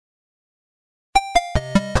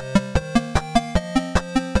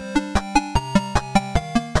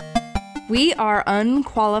We are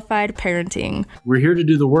Unqualified Parenting. We're here to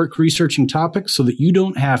do the work researching topics so that you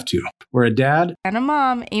don't have to. We're a dad And a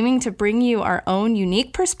mom aiming to bring you our own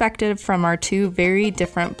unique perspective from our two very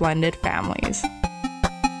different blended families.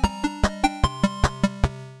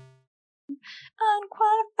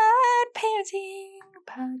 Unqualified Parenting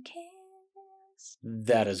Podcast.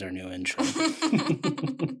 That is our new intro.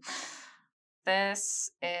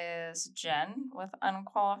 This is Jen with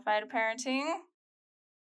Unqualified Parenting.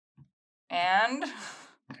 And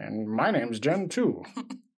my name's Jen, too.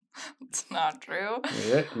 It's not true.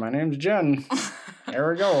 Yeah, my name's Jen. There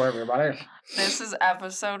we go, everybody. This is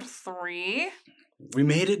episode 3. We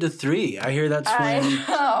made it to 3. I hear that's when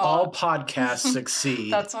all podcasts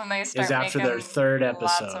succeed. That's when they start is after making their third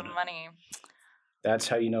episode. Lots of money. That's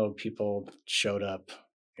how you know people showed up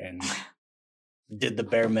and did the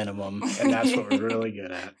bare minimum, and that's what we're really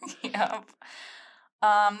good at. Yep.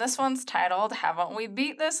 This one's titled, Haven't We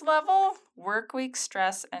Beat This Level? Workweek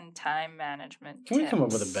Stress and Time Management Can we come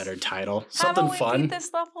up with a better title? Something fun. Haven't we beat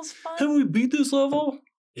this level's fun? Haven't we beat this level?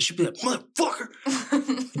 It should be like, motherfucker!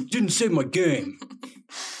 You didn't save my game.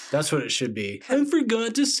 That's what it should be. I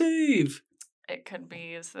forgot to save. It could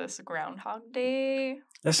be, is this Groundhog Day?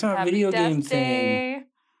 That's not a Happy video Death game Day. thing.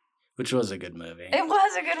 Which was a good movie. It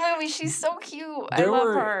was a good movie. She's so cute. I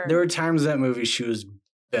love her. There were times in that movie she was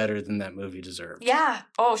better than that movie deserved. Yeah.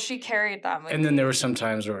 Oh, she carried that movie. And then there were some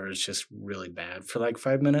times where it was just really bad for like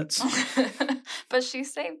 5 minutes. But she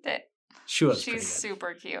saved it. She's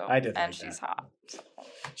super cute. I did. And she's hot.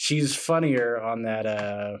 She's funnier on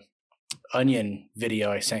that Onion video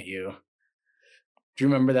I sent you. Do you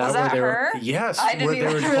remember that? Was that her? Yes. I didn't where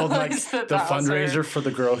they were told like that the that fundraiser for the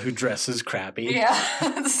girl who dresses crappy. Yeah.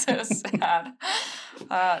 It's so sad.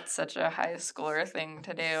 It's such a high schooler thing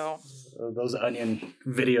to do. Those Onion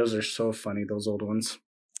videos are so funny, those old ones.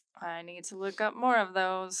 I need to look up more of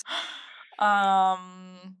those. We're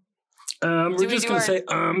just going to say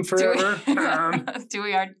forever. Do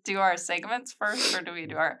we do our segments first, or do we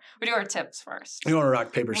do our tips first? You want to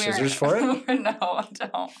rock, paper, scissors for it? No,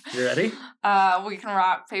 don't. You ready? We can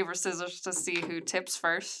rock, paper, scissors to see who tips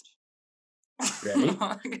first. Ready?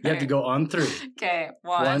 Okay. You have to go on 3. Okay,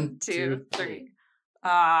 1, 2, 3.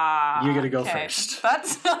 You're going to go first.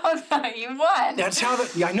 That's not that you won. That's how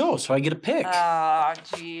I know, so I get a pick. Oh,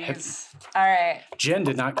 jeez. All right. Jen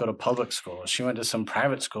did not go to public school. She went to some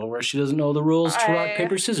private school where she doesn't know the rules to rock,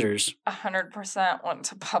 paper, scissors. 100% went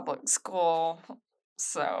to public school,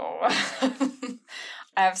 so I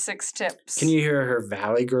have 6 tips. Can you hear her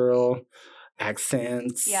Valley Girl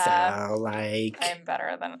accents? Yeah. Like... I'm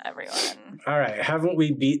better than everyone. All right. Haven't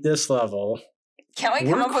we beat this level? Can't we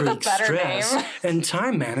come up with a better stress name? And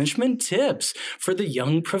time management tips for the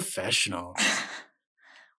young professional.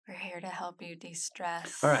 We're here to help you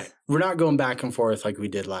de-stress. All right. We're not going back and forth like we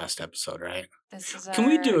did last episode, right? This is Can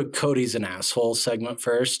we do a Cody's an Asshole segment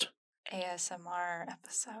first? ASMR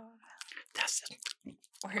episode. That's it.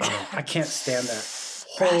 I can't stand that.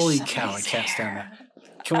 Holy cow, I can't stand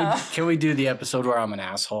that. Can we do the episode where I'm an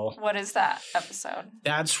asshole? What is that episode?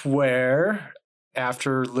 That's where...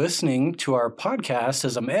 After listening to our podcast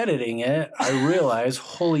as I'm editing it, I realize,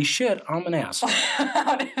 holy shit, I'm an asshole.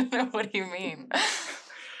 What do you mean?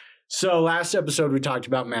 So last episode, we talked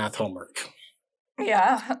about math homework.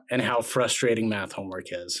 Yeah. And how frustrating math homework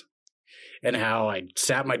is. And how I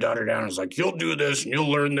sat my daughter down and was like, you'll do this and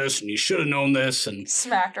you'll learn this and you should have known this. And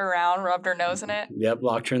smacked her around, rubbed her nose in it. Yep,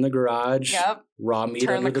 locked her in the garage. Yep. Raw meat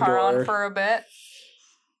Turned under the door. Turned the car on for a bit.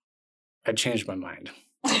 I changed my mind.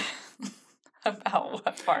 About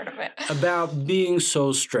what part of it? About being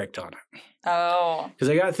so strict on it. Oh. Because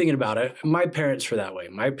I got thinking about it. My parents were that way.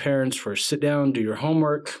 My parents were sit down, do your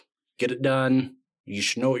homework, get it done. You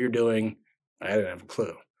should know what you're doing. I didn't have a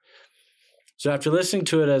clue. So after listening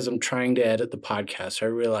to it as I'm trying to edit the podcast, I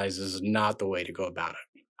realized this is not the way to go about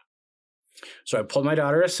it. So I pulled my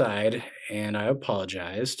daughter aside and I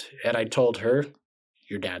apologized. And I told her,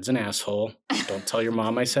 your dad's an asshole. Don't tell your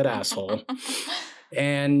mom I said asshole.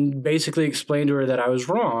 And basically explained to her that I was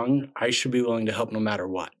wrong. I should be willing to help no matter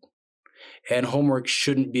what. And homework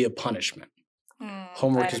shouldn't be a punishment.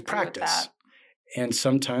 Homework is practice. And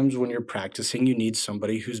sometimes when you're practicing, you need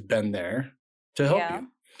somebody who's been there to help you.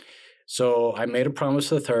 So I made a promise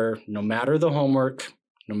with her, no matter the homework,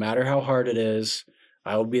 no matter how hard it is,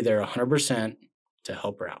 I will be there 100% to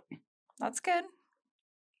help her out. That's good.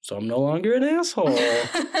 So I'm no longer an asshole.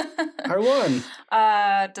 I won.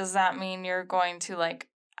 Does that mean you're going to like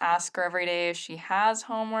ask her every day if she has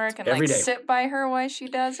homework and every like day. sit by her while she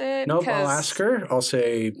does it? Nope, I'll ask her. I'll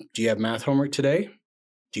say, do you have math homework today?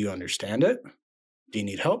 Do you understand it? Do you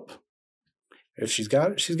need help? If she's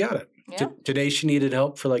got it, she's got it. Yeah. Today she needed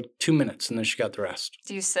help for like 2 minutes, and then she got the rest.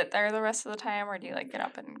 Do you sit there the rest of the time, or do you like get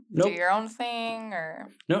up and Nope. do your own thing, or?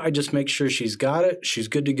 No, I just make sure she's got it. She's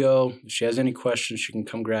good to go. If she has any questions, she can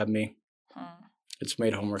come grab me. It's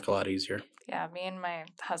made homework a lot easier. Yeah, me and my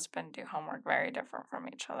husband do homework very different from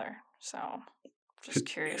each other. So, just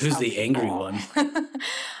curious. Who's the angry one?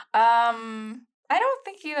 I don't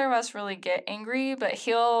think either of us really get angry, but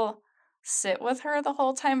he'll sit with her the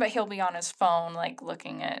whole time, but he'll be on his phone, like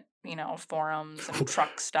looking at, forums and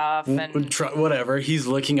truck stuff and whatever. He's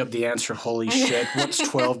looking up the answer. Holy shit! What's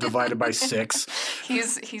 12 divided by 6?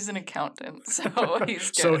 He's an accountant, so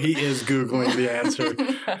he's good. So he is Googling the answer.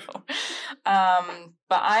 No.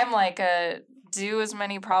 But I'm like do as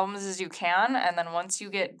many problems as you can, and then once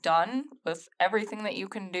you get done with everything that you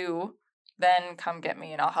can do, then come get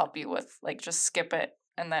me and I'll help you with, like, just skip it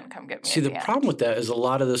and then come get me. See, the problem with that is a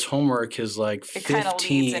lot of this homework is like 15. It kind of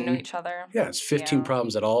leads into each other. Yeah, it's 15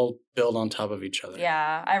 problems that all build on top of each other.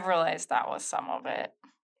 Yeah, I've realized that was some of it.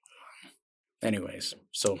 Anyways,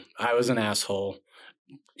 so I was an asshole.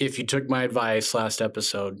 If you took my advice last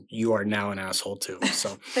episode, you are now an asshole too.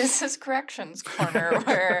 So this is Corrections Corner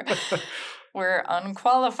where we're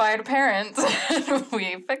unqualified parents and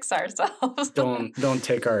we fix ourselves. Don't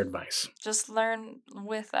take our advice. Just learn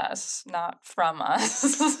with us, not from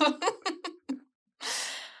us.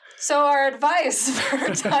 So our advice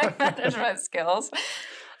for time management skills.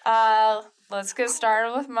 Let's get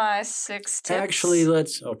started with my 6 tips. Actually,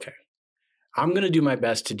 okay. I'm going to do my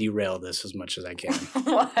best to derail this as much as I can.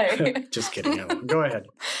 Why? Just kidding. Go ahead.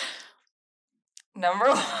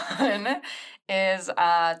 Number 1 is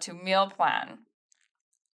to meal plan.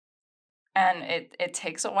 And it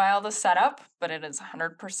takes a while to set up, but it is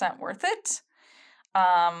 100% worth it.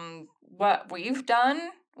 What we've done,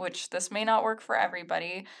 which this may not work for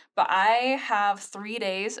everybody, but I have 3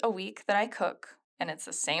 days a week that I cook, and it's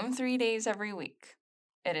the same 3 days every week.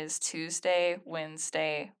 It is Tuesday,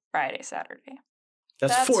 Wednesday, Friday, Saturday.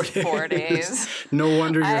 That's 4 days. 4 days. No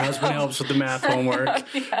wonder your husband helps with the math homework.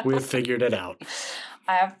 Yeah. We've figured it out.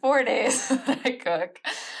 I have 4 days that I cook.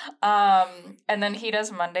 And then he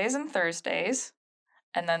does Mondays and Thursdays.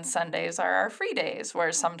 And then Sundays are our free days,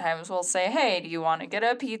 where sometimes we'll say, hey, do you want to get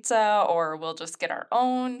a pizza? Or we'll just get our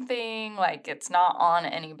own thing. Like, it's not on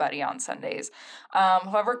anybody on Sundays.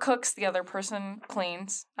 Whoever cooks, the other person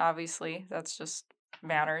cleans. Obviously, that's just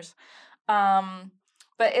matters.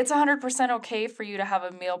 But it's 100% okay for you to have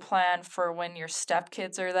a meal plan for when your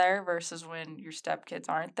stepkids are there versus when your stepkids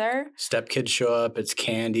aren't there. Stepkids show up, it's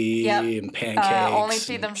candy and pancakes. Only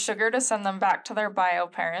feed them sugar to send them back to their bio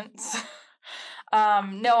parents.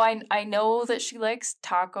 No, I know that she likes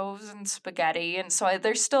tacos and spaghetti, and so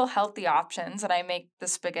there's still healthy options, and I make the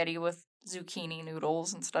spaghetti with zucchini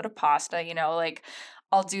noodles instead of pasta, like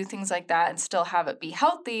I'll do things like that and still have it be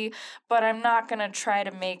healthy, but I'm not going to try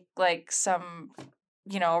to make like some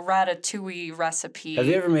ratatouille recipe. Have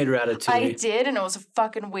you ever made ratatouille? I did, and it was a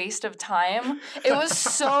fucking waste of time. It was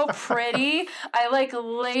so pretty. I like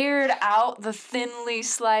layered out the thinly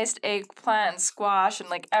sliced eggplant and squash and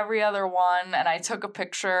like every other one, and I took a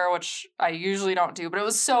picture, which I usually don't do, but it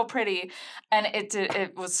was so pretty, and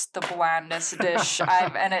it was the blandest dish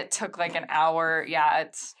and it took like an hour. Yeah,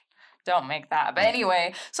 don't make that. But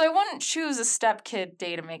anyway, so I wouldn't choose a stepkid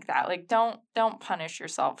day to make that. Like, don't punish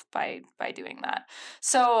yourself by doing that.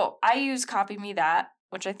 So I use Copy Me That,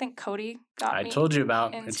 which I think Cody got me. I told you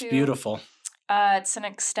about. It's beautiful. It's an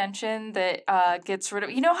extension that gets rid of...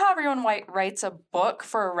 You know how everyone writes a book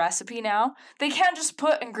for a recipe now? They can't just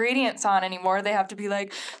put ingredients on anymore. They have to be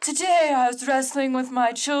like, today I was wrestling with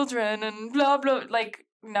my children and blah, blah. Like,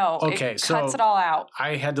 no. Okay, it cuts it all out.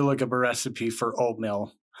 I had to look up a recipe for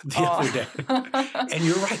oatmeal the other day. And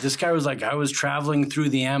you're right. This guy was like, I was traveling through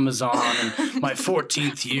the Amazon in my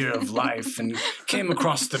 14th year of life and came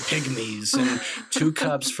across the pygmies, and 2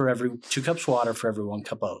 cups water for every 1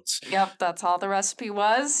 cup oats. Yep, that's all the recipe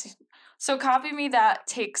was. So Copy Me That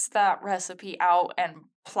takes that recipe out and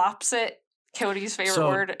plops it, Cody's favorite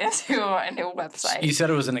word, into a new website. You said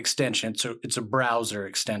it was an extension. So it's a browser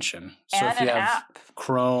extension. So and if you have app.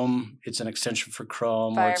 Chrome, it's an extension for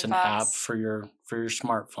Chrome, Firefox. Or it's an app for your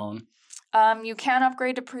smartphone. You can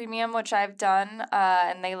upgrade to premium, which I've done,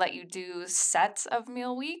 and they let you do sets of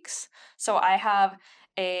meal weeks. So I have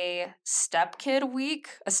a stepkid week,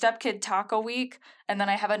 a stepkid taco week, and then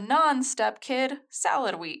I have a non-stepkid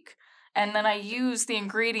salad week. And then I use the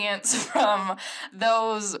ingredients from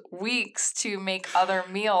those weeks to make other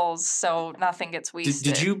meals so nothing gets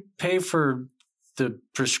wasted. Did you pay for the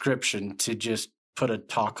prescription to just put a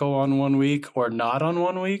taco on 1 week or not on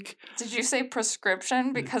 1 week. Did you say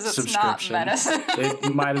prescription? Because it's not Subscription. medicine.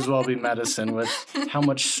 It might as well be medicine with how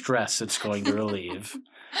much stress it's going to relieve.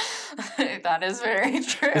 That is very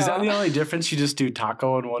true. Is that the only difference? You just do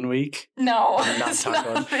taco in 1 week? No, Not it's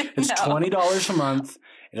taco. not. It's No. $20 a month.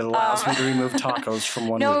 It allows me to remove tacos from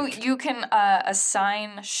 1 No, week. you can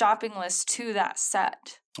assign shopping lists to that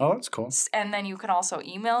set. Oh, that's cool. And then you can also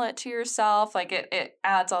email it to yourself. Like it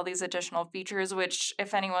adds all these additional features, which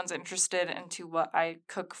if anyone's interested into what I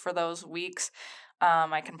cook for those weeks,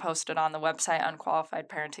 I can post it on the website,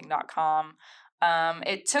 unqualifiedparenting.com.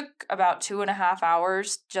 It took about 2.5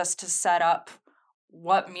 hours just to set up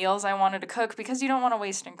what meals I wanted to cook because you don't want to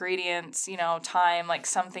waste ingredients, time. Like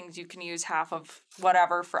some things you can use half of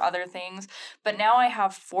whatever for other things. But now I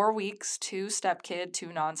have 4 weeks, 2 step kid,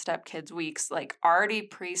 2 non-step kids weeks, like already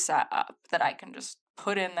pre-set up that I can just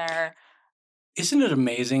put in there. Isn't it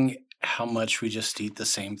amazing how much we just eat the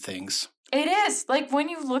same things? It is. Like when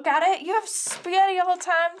you look at it, you have spaghetti all the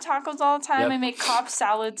time, tacos all the time. Yep. I make Cobb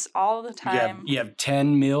salads all the time. You have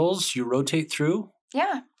 10 meals you rotate through?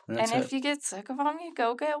 Yeah. And if you get sick of them, you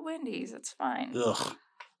go get Wendy's. It's fine. Ugh.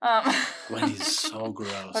 Wendy's is so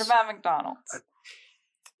gross. What about McDonald's?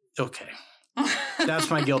 Okay. That's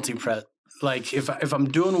my guilty prep. Like if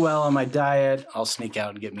I'm doing well on my diet, I'll sneak out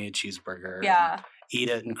and get me a cheeseburger. Yeah. Eat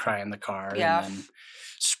it and cry in the car. Yeah. And then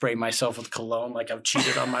spray myself with cologne like I've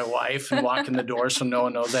cheated on my wife and walk in the door so no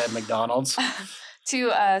one knows I had McDonald's.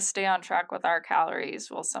 To stay on track with our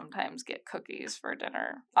calories, we'll sometimes get cookies for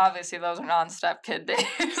dinner. Obviously, those are non-step kid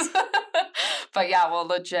days. But yeah, we'll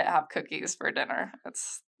legit have cookies for dinner.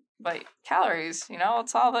 But calories,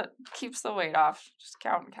 it's all that keeps the weight off. Just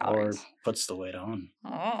counting calories. Or puts the weight on.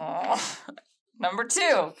 Oh. Number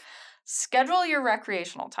 2, schedule your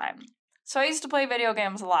recreational time. So I used to play video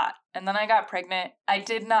games a lot, and then I got pregnant. I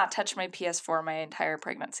did not touch my PS4 my entire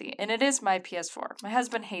pregnancy, and it is my PS4. My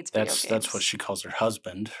husband hates video games. That's what she calls her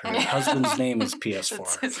husband. Her husband's name is PS4.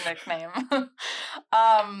 It's his nickname.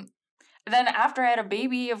 Then after I had a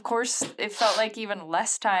baby, of course, it felt like even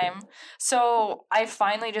less time. So I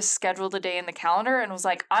finally just scheduled a day in the calendar and was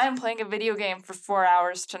like, I'm playing a video game for 4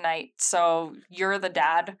 hours tonight, so you're the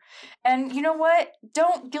dad. And you know what?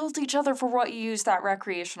 Don't guilt each other for what you use that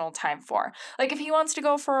recreational time for. Like if he wants to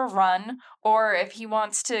go for a run, or if he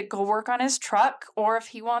wants to go work on his truck, or if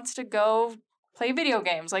he wants to go play video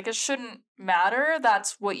games. Like it shouldn't matter.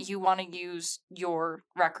 That's what you want to use your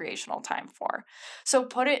recreational time for. So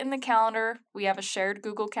put it in the calendar. We have a shared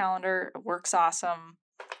Google Calendar. It works awesome.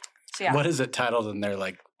 So yeah. What is it titled in there?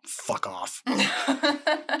 Like, fuck off.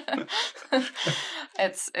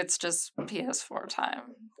 It's just PS4 time.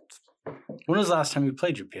 When was the last time you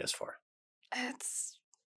played your PS4? It's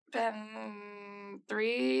been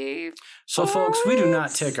 3. So, folks, we do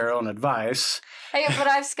not take our own advice. Hey, but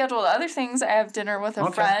I've scheduled other things. I have dinner with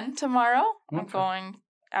a friend tomorrow. I'm going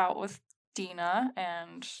out with Dina,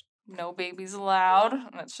 and no babies allowed.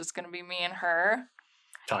 And it's just going to be me and her.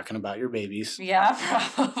 Talking about your babies. Yeah,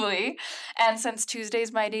 probably. And since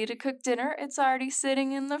Tuesday's my day to cook dinner, it's already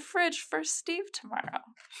sitting in the fridge for Steve tomorrow.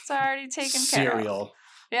 It's already taken care of. Cereal.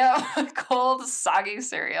 Yeah, cold, soggy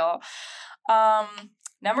cereal.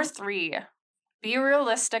 Number 3, be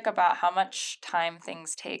realistic about how much time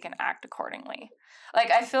things take and act accordingly.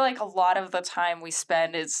 Like, I feel like a lot of the time we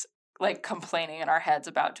spend is, like, complaining in our heads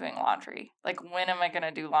about doing laundry. Like, when am I going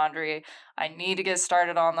to do laundry? I need to get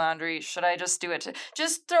started on laundry. Should I just do it?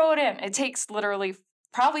 Just throw it in. It takes literally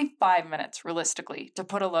probably 5 minutes, realistically, to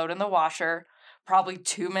put a load in the washer. Probably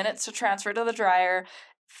 2 minutes to transfer to the dryer.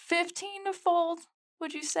 15 to fold,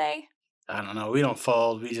 would you say? I don't know. We don't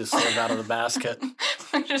fold. We just live out of the basket.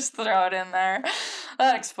 We just throw it in there.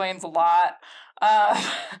 That explains a lot.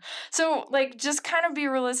 So, like, just kind of be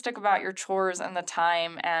realistic about your chores and the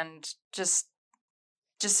time, and just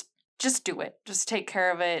do it. Just take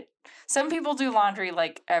care of it. Some people do laundry,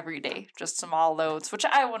 like, every day, just small loads, which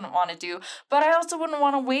I wouldn't want to do. But I also wouldn't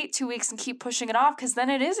want to wait 2 weeks and keep pushing it off, because then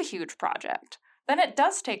it is a huge project. Then it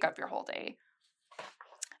does take up your whole day.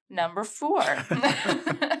 Number 4.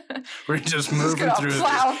 We're just moving through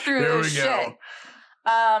plow this. through There this we go. shit.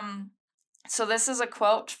 So this is a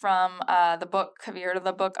quote from the book. Have you heard of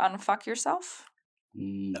the book Unfuck Yourself?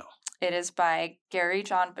 No. It is by Gary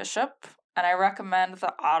John Bishop, and I recommend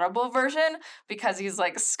the Audible version because he's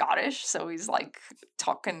like Scottish, so he's like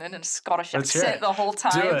talking in a Scottish accent the whole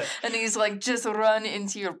time, and he's like, just run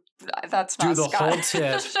into your. That's not do the Scottish.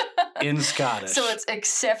 whole tit in Scottish. So it's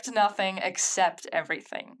accept nothing, accept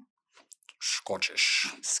everything.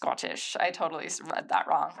 Scottish. I totally read that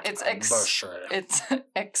wrong. It's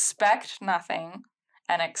expect nothing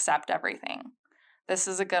and accept everything. this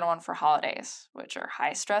is a good one for holidays, which are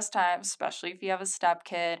high stress times, especially if you have a step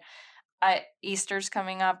kid. Easter's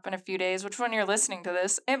coming up in a few days, which when you're listening to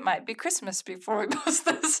this, it might be Christmas before we post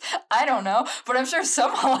this. I don't know, but I'm sure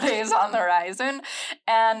some holiday is on the horizon.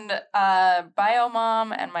 And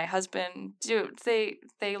Biomom and my husband,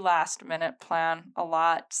 they last minute plan a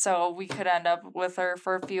lot. So we could end up with her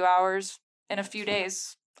for a few hours in a few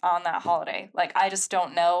days on that holiday. Like, I just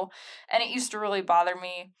don't know. And it used to really bother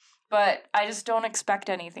me, but I just don't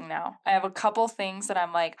expect anything now. I have a couple things that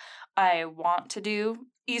I'm like, I want to do.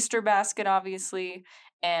 Easter basket, obviously,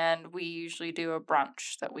 and we usually do a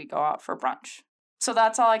brunch that we go out for brunch. So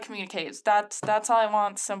that's all I communicate. That's all I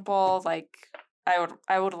want. Simple. Like,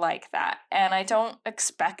 I would like that, and I don't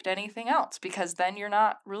expect anything else because then you're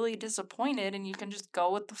not really disappointed, and you can just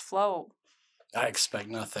go with the flow. I expect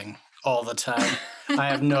nothing all the time. I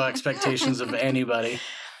have no expectations of anybody.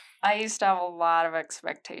 I used to have a lot of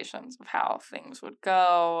expectations of how things would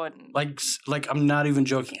go, and like I'm not even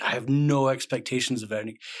joking. I have no expectations of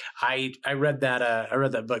any. I read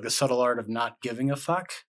that book, The Subtle Art of Not Giving a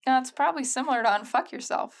Fuck. it's probably similar to Unfuck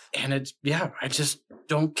Yourself. And I just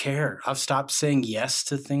don't care. I've stopped saying yes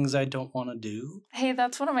to things I don't want to do. Hey,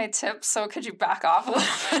 that's one of my tips. So could you back off a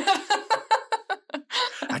little bit?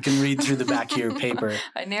 I can read through the back of your paper.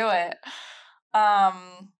 I knew it.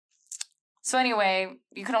 So anyway,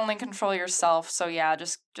 you can only control yourself. So yeah,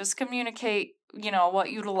 just communicate,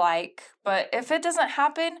 what you'd like. But if it doesn't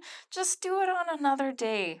happen, just do it on another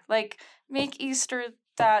day. Like, make Easter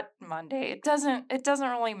that Monday. It doesn't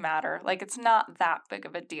really matter. Like, it's not that big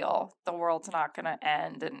of a deal. The world's not going to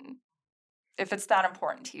end, and if it's that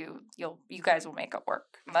important to you, you guys will make it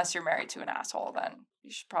work. Unless you're married to an asshole, then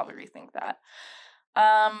you should probably rethink that.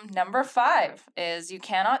 Number 5 is you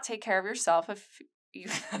cannot take care of yourself if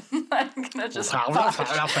I'm gonna just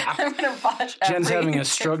botch. Jen's having a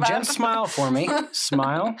stroke. Jen, smile for me.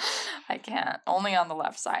 Smile. I can't. Only on the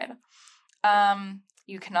left side.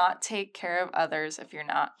 You cannot take care of others if you're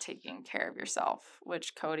not taking care of yourself,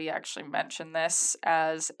 which Cody actually mentioned this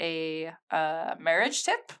as a marriage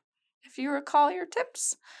tip, if you recall your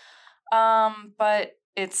tips. But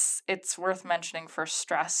it's worth mentioning for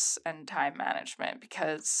stress and time management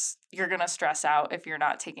because you're going to stress out if you're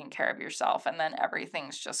not taking care of yourself, and then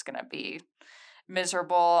everything's just going to be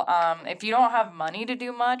miserable. If you don't have money to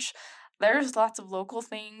do much, there's lots of local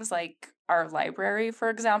things, like our library, for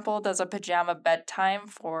example, does a pajama bedtime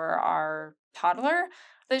for our toddler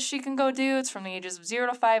that she can go do. It's from the ages of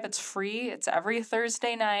 0 to 5. It's free. It's every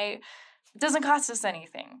Thursday night. It doesn't cost us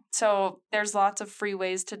anything. So there's lots of free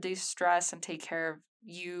ways to de-stress and take care of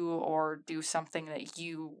you or do something that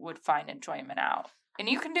you would find enjoyment out. And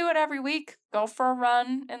you can do it every week. Go for a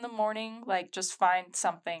run in the morning. Like, just find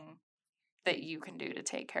something that you can do to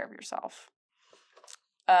take care of yourself.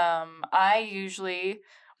 I usually,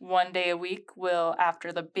 one day a week, will,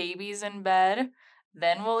 after the baby's in bed,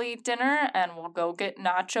 then we'll eat dinner and we'll go get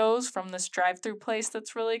nachos from this drive-thru place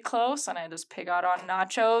that's really close. And I just pig out on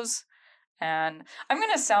nachos. And I'm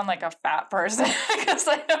going to sound like a fat person because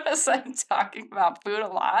I notice I'm talking about food a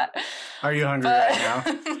lot. Are you hungry right now?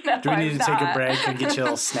 No, do we need I'm to take a not. break and get you a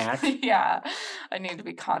little snack? Yeah, I need to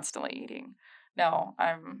be constantly eating. No,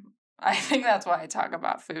 I think that's why I talk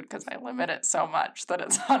about food, because I limit it so much that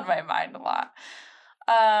it's on my mind a lot.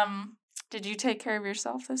 Did you take care of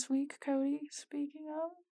yourself this week, Cody, speaking of?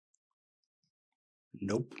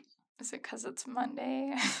 Nope. Is it because it's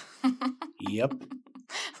Monday? Yep.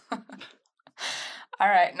 All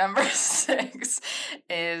right, number 6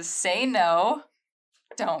 is say no,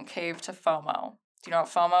 don't cave to FOMO. Do you know what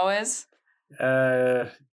FOMO is?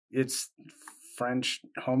 It's French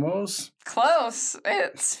homos? Close.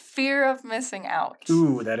 It's fear of missing out.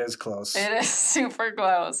 Ooh, that is close. It is super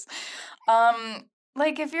close.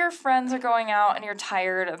 Like, if your friends are going out and you're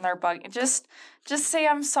tired and they're bugging, just say,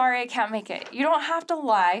 I'm sorry, I can't make it. You don't have to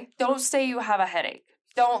lie. Don't say you have a headache.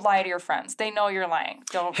 Don't lie to your friends. They know you're lying.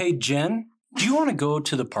 Don't. Hey, Jen, do you want to go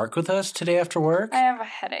to the park with us today after work? I have a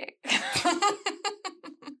headache.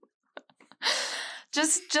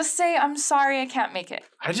 Just say, I'm sorry, I can't make it.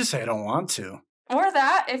 I just say I don't want to. Or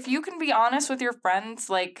that, if you can be honest with your friends,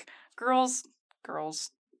 like, girls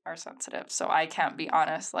are sensitive, so I can't be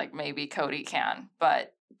honest like maybe Cody can,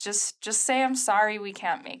 but just say, I'm sorry, we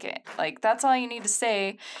can't make it. Like, that's all you need to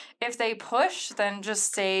say. If they push, then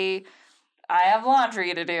just say, I have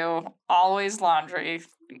laundry to do. Always laundry.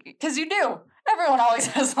 Because you do. Everyone always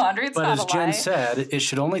has laundry. It's but not as a Jen lie. said, it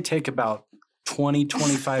should only take about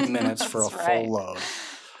 20-25 minutes for a right. full load.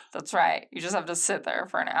 That's right. You just have to sit there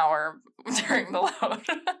for an hour during the load.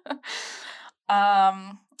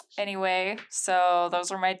 Anyway, so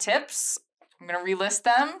those are my tips. I'm going to relist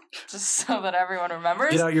them just so that everyone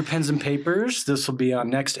remembers. Get out your pens and papers. This will be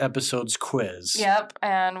on next episode's quiz. Yep,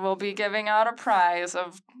 and we'll be giving out a prize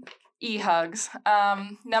of e-hugs.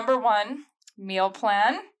 Number 1, meal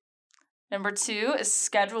plan. Number 2 is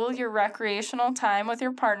schedule your recreational time with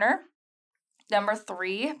your partner. Number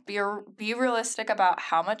 3, be realistic about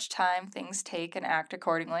how much time things take and act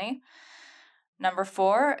accordingly. Number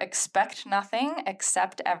 4, expect nothing,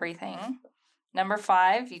 accept everything. Number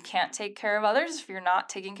 5, you can't take care of others if you're not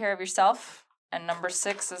taking care of yourself. And number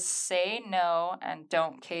 6 is say no and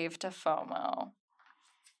don't cave to FOMO.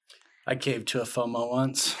 I caved to a FOMO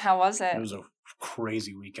once. How was it? It was a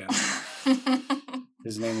crazy weekend.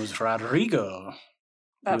 His name was Rodrigo.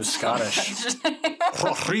 He was Scottish.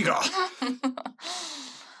 Rodrigo.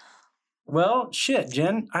 Well, shit,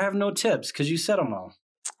 Jen. I have no tips because you said them all.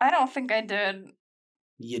 I don't think I did.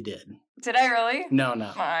 You did. Did I really? No.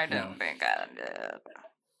 I didn't think I did.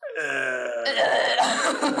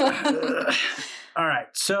 All right,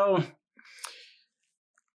 so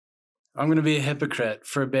I'm going to be a hypocrite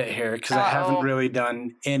for a bit here because I haven't really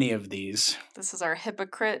done any of these. This is our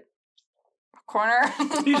hypocrite corner.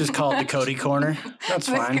 You just call it the Cody corner. That's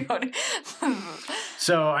fine.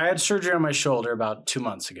 So I had surgery on my shoulder about 2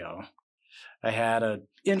 months ago. I had an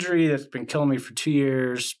injury that's been killing me for 2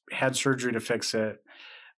 years, had surgery to fix it,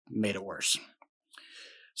 made it worse.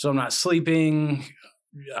 So I'm not sleeping.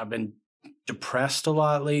 I've been depressed a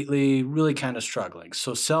lot lately, really kind of struggling.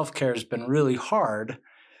 So self-care has been really hard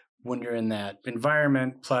when you're in that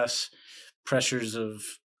environment, plus pressures of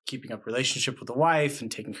keeping up relationship with the wife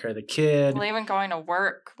and taking care of the kid. Well, even going to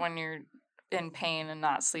work when you're in pain and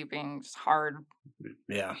not sleeping is hard.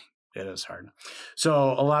 Yeah, it is hard.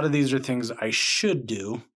 So a lot of these are things I should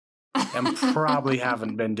do and probably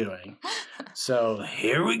haven't been doing. So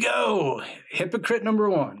here we go. Hypocrite number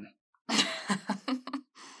 1.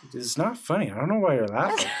 It's not funny. I don't know why you're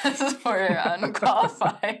laughing. We're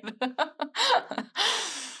unqualified.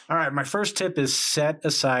 All right. My first tip is set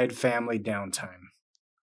aside family downtime.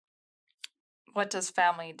 What does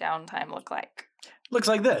family downtime look like? Looks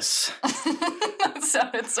like this. That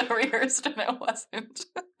sounded so rehearsed and it wasn't.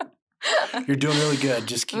 You're doing really good.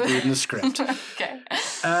 Just keep reading the script. Okay.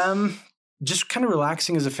 Just kind of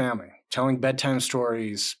relaxing as a family, telling bedtime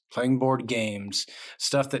stories, playing board games,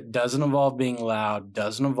 stuff that doesn't involve being loud,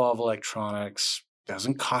 doesn't involve electronics,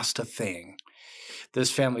 doesn't cost a thing. This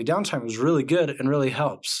family downtime is really good and really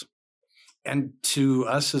helps. And to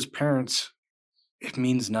us as parents, it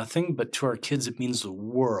means nothing, but to our kids, it means the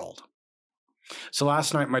world. So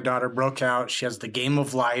last night, my daughter broke out. She has the game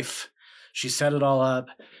of life. She set it all up.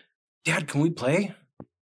 Dad, can we play?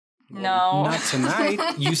 No. Not tonight.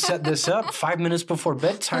 You set this up 5 minutes before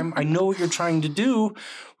bedtime. I know what you're trying to do.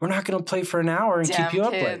 We're not going to play for an hour and keep you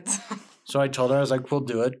up late. So I told her, I was like, we'll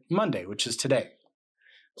do it Monday, which is today.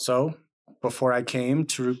 So before I came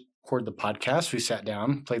to record the podcast, we sat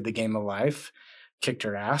down, played the game of life, kicked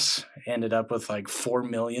her ass, ended up with like $4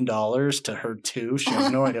 million to her too. She has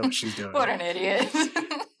no idea what she's doing. What an idiot.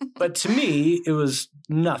 But to me, it was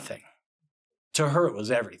nothing. To her, it was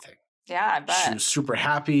everything. Yeah, I bet. She was super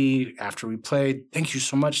happy after we played. Thank you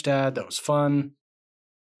so much, Dad. That was fun.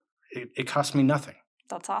 It cost me nothing.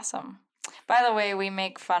 That's awesome. By the way, we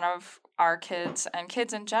make fun of our kids and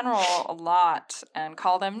kids in general a lot and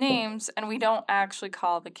call them names, and we don't actually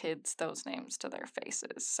call the kids those names to their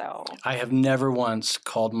faces. So I have never once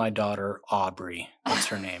called my daughter Aubrey. That's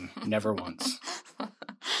her name. Never once.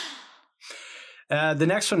 The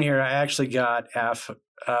next one here, I actually got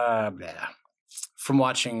from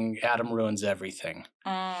watching Adam Ruins Everything.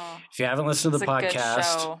 If you haven't listened to the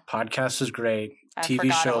podcast is great.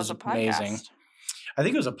 TV show is amazing. I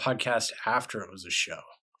think it was a podcast after it was a show.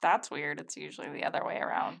 That's weird. It's usually the other way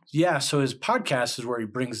around. Yeah, so his podcast is where he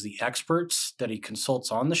brings the experts that he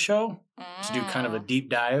consults on the show to do kind of a deep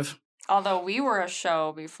dive. Although we were a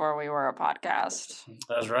show before we were a podcast.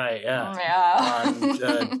 That's right, yeah.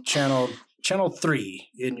 Yeah. On Channel 3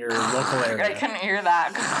 in your local area. I couldn't hear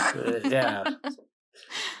that. Yeah.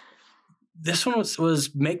 This one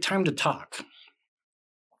was Make Time to Talk.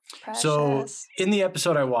 Precious. So in the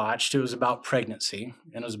episode I watched, it was about pregnancy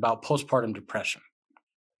and it was about postpartum depression.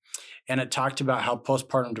 And it talked about how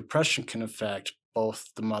postpartum depression can affect both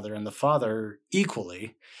the mother and the father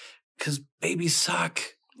equally because babies suck.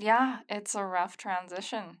 Yeah, it's a rough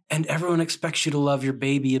transition. And everyone expects you to love your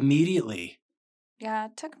baby immediately. Yeah,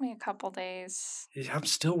 it took me a couple days. I'm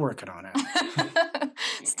still working on it.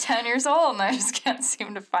 It's 10 years old and I just can't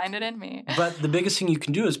seem to find it in me. But the biggest thing you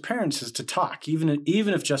can do as parents is to talk, even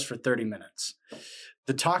if just for 30 minutes.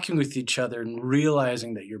 The talking with each other and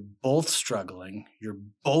realizing that you're both struggling, you're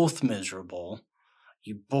both miserable,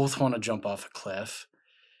 you both want to jump off a cliff,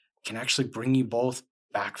 can actually bring you both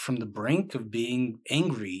back from the brink of being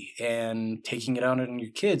angry and taking it out on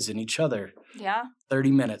your kids and each other. Yeah.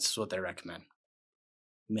 30 minutes is what they recommend.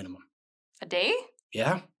 Minimum. A day?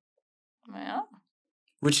 Yeah. Yeah.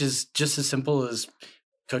 Which is just as simple as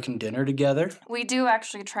cooking dinner together. We do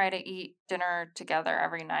actually try to eat dinner together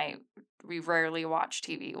every night. We rarely watch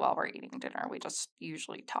TV while we're eating dinner. We just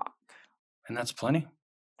usually talk. And that's plenty.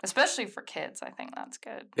 Especially for kids, I think that's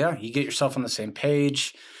good. Yeah, you get yourself on the same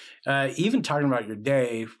page. Even talking about your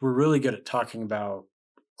day, we're really good at talking about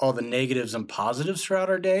all the negatives and positives throughout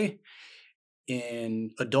our day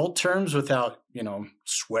in adult terms without,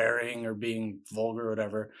 swearing or being vulgar or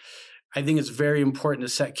whatever. I think it's very important to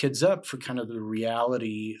set kids up for kind of the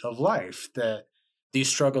reality of life, that these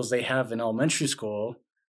struggles they have in elementary school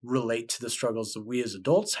relate to the struggles that we as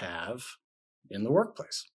adults have in the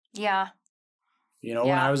workplace. Yeah. When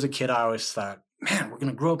I was a kid, I always thought, man, we're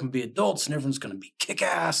going to grow up and be adults and everyone's going to be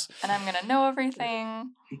kick-ass. And I'm going to know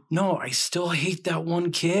everything. No, I still hate that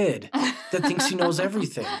one kid that thinks he knows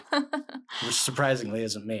everything, which surprisingly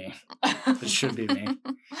isn't me. It should be me.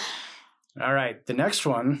 All right, the next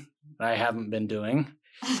one I haven't been doing,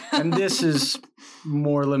 and this is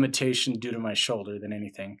more limitation due to my shoulder than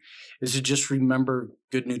anything, is to just remember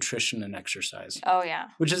good nutrition and exercise. Oh, yeah.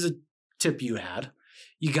 Which is a tip you had.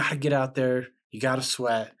 You got to get out there. You got to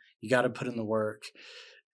sweat. You got to put in the work.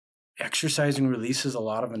 Exercising releases a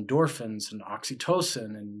lot of endorphins and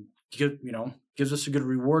oxytocin and, gives us a good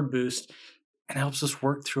reward boost and helps us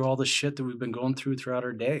work through all the shit that we've been going through throughout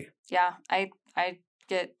our day. Yeah, I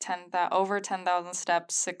get over 10,000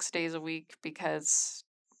 steps 6 days a week because,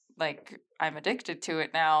 I'm addicted to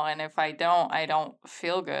it now. And if I don't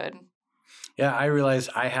feel good. Yeah, I realize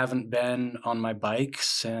I haven't been on my bike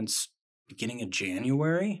since beginning of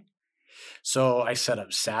January. So I set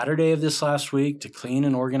up Saturday of this last week to clean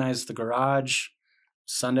and organize the garage.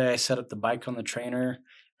 Sunday, I set up the bike on the trainer.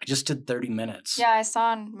 I just did 30 minutes. Yeah, I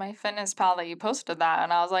saw on my fitness pal that you posted that,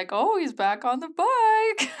 and I was like, oh, he's back on the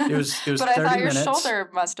bike. It was but 30 I thought minutes. Your shoulder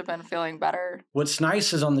must have been feeling better. What's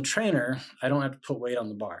nice is on the trainer, I don't have to put weight on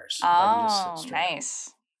the bars. Oh, nice.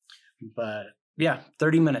 But yeah,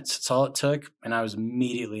 30 minutes. That's all it took, and I was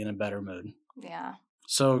immediately in a better mood. Yeah.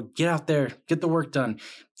 So get out there, get the work done.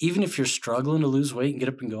 Even if you're struggling to lose weight and get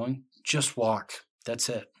up and going, just walk. That's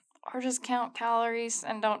it. Or just count calories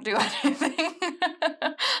and don't do anything.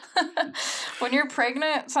 When you're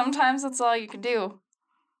pregnant, sometimes that's all you can do.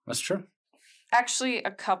 That's true. Actually,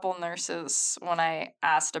 a couple nurses, when I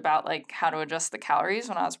asked about how to adjust the calories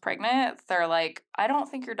when I was pregnant, they're like, I don't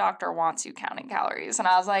think your doctor wants you counting calories. And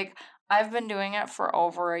I was like, I've been doing it for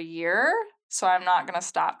over a year. So I'm not going to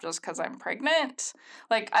stop just because I'm pregnant.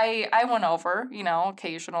 I went over,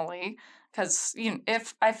 occasionally, because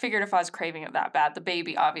if I was craving it that bad, the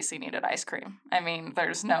baby obviously needed ice cream. I mean,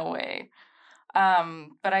 there's no way.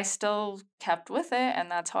 But I still kept with it,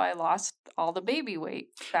 and that's how I lost all the baby weight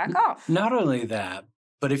back off. Not only that,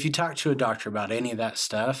 but if you talk to a doctor about any of that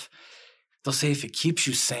stuff, they'll say if it keeps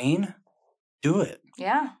you sane, do it.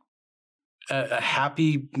 Yeah. A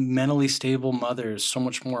happy, mentally stable mother is so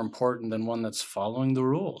much more important than one that's following the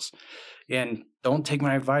rules. And don't take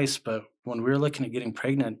my advice, but when we were looking at getting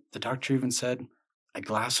pregnant, the doctor even said a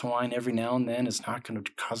glass of wine every now and then is not going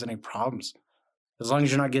to cause any problems. As long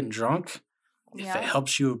as you're not getting drunk, if it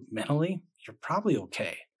helps you mentally, you're probably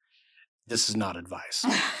okay. This is not advice.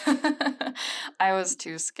 I was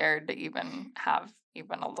too scared to even have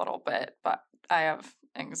even a little bit, but I have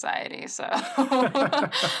anxiety, so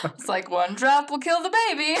it's like one drop will kill the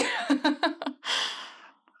baby.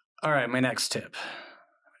 All right, my next tip.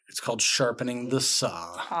 It's called sharpening the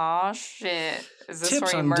saw. Oh shit! Is this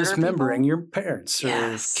tips where you on dismembering people? your parents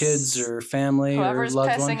or kids or family Whoever's or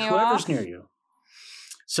loved one, whoever's off. near you.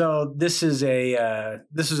 So this is a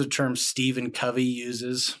term Stephen Covey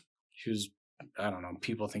uses. Who's, I don't know,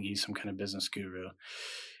 people think he's some kind of business guru.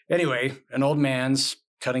 Anyway, an old man's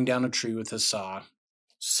cutting down a tree with his saw.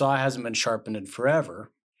 Saw hasn't been sharpened in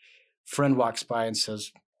forever. Friend walks by and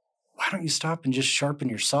says, why don't you stop and just sharpen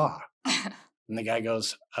your saw? And the guy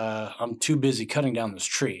goes, I'm too busy cutting down this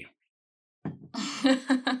tree.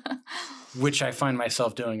 Which I find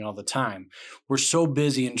myself doing all the time. We're so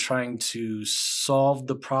busy in trying to solve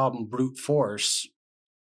the problem brute force,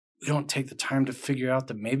 we don't take the time to figure out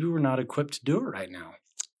that maybe we're not equipped to do it right now.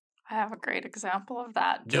 I have a great example of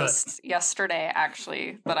that Do just yesterday,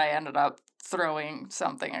 actually, that I ended up throwing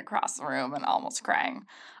something across the room and almost crying.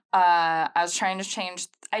 I was trying to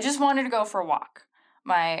I just wanted to go for a walk.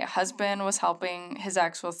 My husband was helping his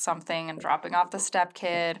ex with something and dropping off the step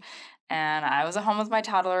kid. and I was at home with my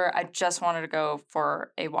toddler. I just wanted to go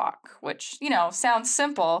for a walk, which, sounds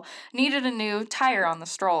simple. Needed a new tire on the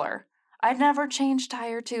stroller. I'd never changed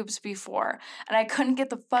tire tubes before, and I couldn't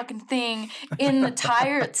get the fucking thing in the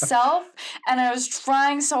tire itself, and I was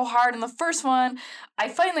trying so hard. And the first one, I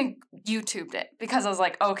finally YouTubed it because I was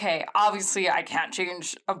like, okay, obviously I can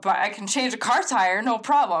change a car tire, no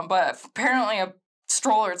problem, but apparently a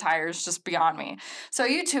stroller tire is just beyond me. So I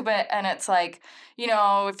YouTube it, and it's like,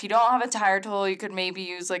 if you don't have a tire tool, you could maybe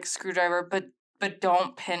use like a screwdriver, but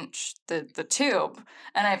don't pinch the tube.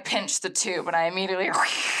 And I pinched the tube, and I immediately,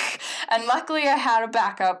 and luckily I had a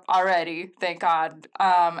backup already, thank God.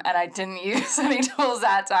 And I didn't use any tools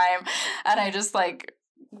that time, and I just like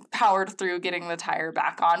powered through getting the tire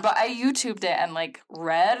back on. But I YouTubed it and like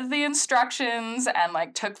read the instructions and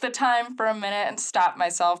like took the time for a minute and stopped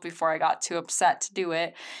myself before I got too upset to do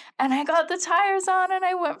it. And I got the tires on, and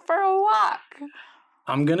I went for a walk.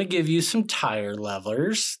 I'm going to give you some tire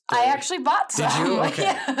levelers. I actually bought some. Did you? Okay.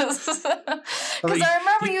 Yes. Because I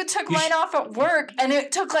remember you took mine off at work, and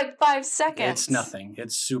it took like 5 seconds. It's nothing.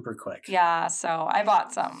 It's super quick. Yeah, so I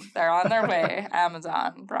bought some. They're on their way.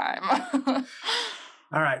 Amazon Prime.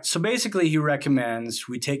 All right. So basically, he recommends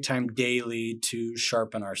we take time daily to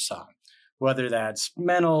sharpen our saw, whether that's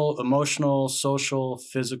mental, emotional, social,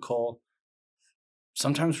 physical.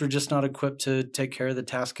 Sometimes we're just not equipped to take care of the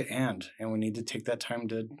task at hand, and we need to take that time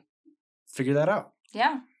to figure that out.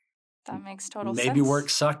 Yeah, that makes total sense. Maybe work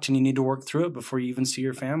sucked and you need to work through it before you even see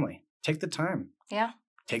your family. Take the time. Yeah.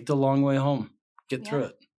 Take the long way home. Get through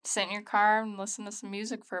it. Sit in your car and listen to some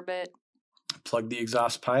music for a bit. Plug the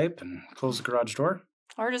exhaust pipe and close the garage door.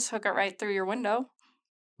 Or just hook it right through your window.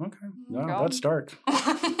 Okay. No, that's dark.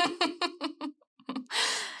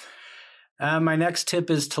 My next tip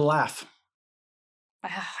is to laugh. I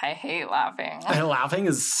hate laughing. Laughing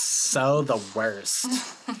is so the worst.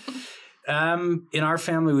 In our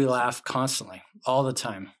family, we laugh constantly, all the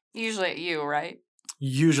time. Usually at you, right?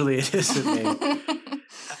 Usually it is at me.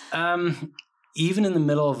 Even in the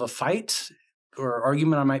middle of a fight or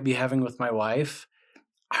argument I might be having with my wife,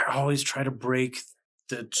 I always try to break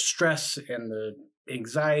the stress and the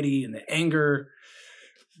anxiety and the anger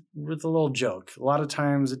with a little joke. A lot of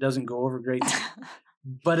times it doesn't go over great.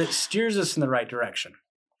 But it steers us in the right direction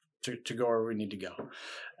to go where we need to go.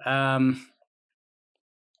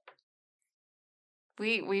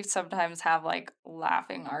 We sometimes have like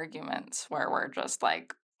laughing arguments where we're just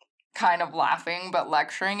like kind of laughing but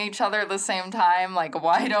lecturing each other at the same time. Like,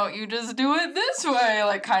 why don't you just do it this way?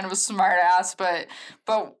 Like, kind of a smart ass, but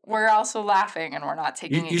we're also laughing and we're not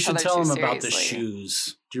taking each other too seriously. You should tell them about the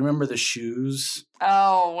shoes. Do you remember the shoes?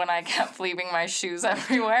 Oh, when I kept leaving my shoes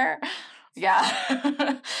everywhere.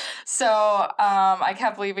 Yeah. So I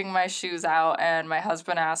kept leaving my shoes out, and my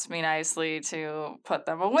husband asked me nicely to put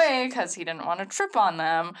them away because he didn't want to trip on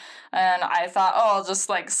them. And I thought, I'll just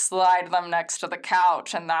like slide them next to the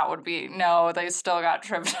couch, and that would be, no, they still got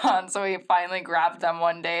tripped on. So he finally grabbed them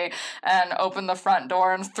one day and opened the front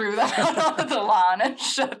door and threw them out onto the lawn and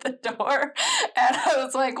shut the door. And I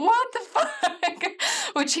was like, what the fuck?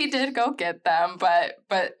 Which he did go get them, but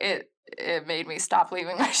it made me stop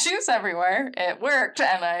leaving my shoes everywhere. It worked,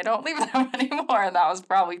 and I don't leave them anymore. And that was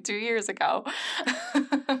probably 2 years ago.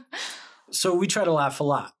 So we try to laugh a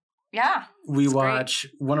lot. Yeah. We watch,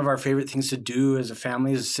 one of our favorite things to do as a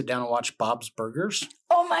family is sit down and watch Bob's Burgers.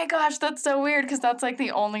 Oh my gosh, that's so weird because that's like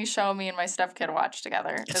the only show me and my stepkid watch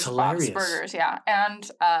together. It's hilarious. Bob's Burgers, yeah.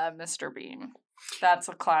 And Mr. Bean. That's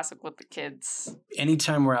a classic with the kids.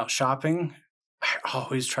 Anytime we're out shopping, I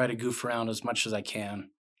always try to goof around as much as I can.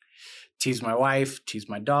 Tease my wife, tease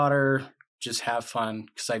my daughter, just have fun.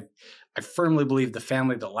 Because I firmly believe the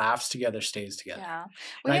family that laughs together stays together.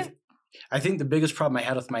 Yeah. I think the biggest problem I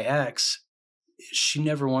had with my ex, she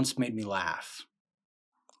never once made me laugh.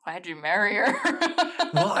 Why'd you marry her?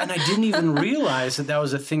 Well, and I didn't even realize that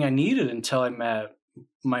was a thing I needed until I met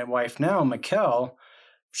my wife now, Mikkel.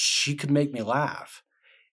 She could make me laugh.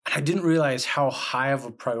 And I didn't realize how high of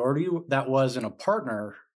a priority that was in a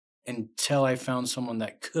partner until I found someone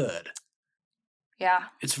that could. Yeah.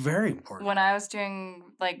 It's very important. When I was doing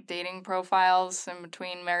like dating profiles in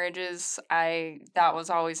between marriages, that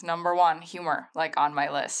was always number one, humor, like on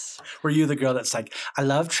my list. Were you the girl that's like, I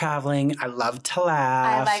love traveling, I love to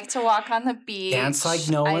laugh. I like to walk on the beach. Dance like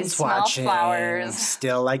no one's watching. Flowers.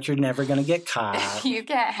 Still like you're never going to get caught. You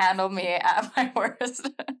can't handle me at my worst.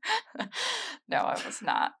 No, I was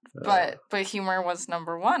not. But humor was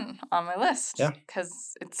number one on my list. Yeah.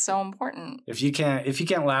 Because it's so important. If you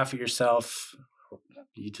can't laugh at yourself,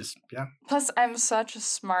 Yeah. Plus, I'm such a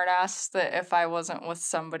smartass that if I wasn't with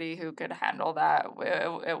somebody who could handle that,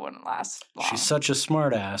 it wouldn't last long. She's such a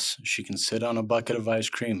smart ass. She can sit on a bucket of ice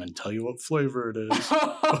cream and tell you what flavor it is.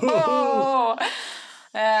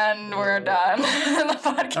 And we're done. The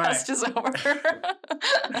podcast is over.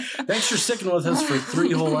 Thanks for sticking with us for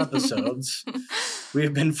 3 whole episodes. We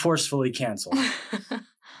have been forcefully canceled.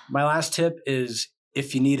 My last tip is,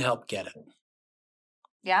 if you need help, get it.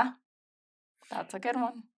 Yeah, that's a good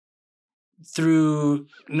one. Through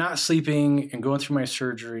not sleeping and going through my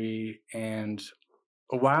surgery, and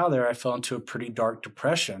a while there, I fell into a pretty dark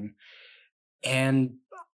depression, and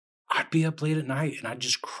I'd be up late at night and I'd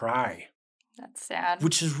just cry. That's sad.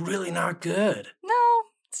 Which is really not good. No,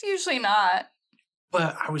 it's usually not.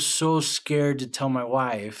 But I was so scared to tell my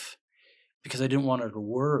wife because I didn't want her to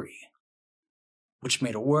worry, which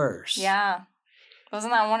made it worse. Yeah.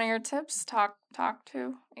 Wasn't that one of your tips? Talk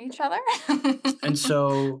to each other? And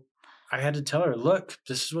so I had to tell her, look,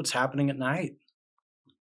 this is what's happening at night.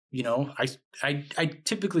 You know, I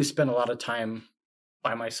typically spend a lot of time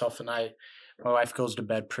by myself at night. My wife goes to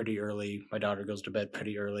bed pretty early. My daughter goes to bed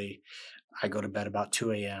pretty early. I go to bed about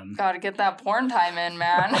 2 a.m. Gotta get that porn time in,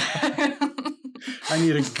 man. I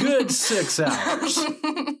need a good 6 hours.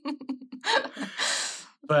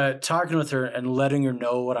 But talking with her and letting her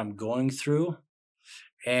know what I'm going through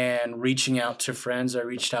and reaching out to friends. I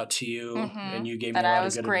reached out to you and you gave me a lot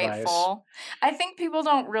of good advice. And I was grateful. I think people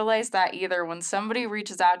don't realize that either. When somebody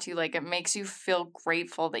reaches out to you, like, it makes you feel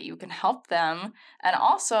grateful that you can help them. And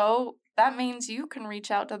also, that means you can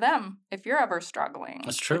reach out to them if you're ever struggling.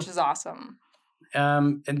 That's true. Which is awesome.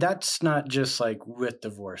 And that's not just like with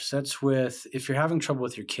divorce. That's with, if you're having trouble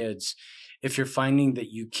with your kids, if you're finding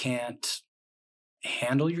that you can't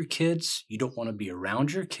handle your kids, you don't want to be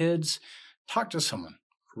around your kids, talk to someone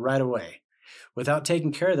right away. Without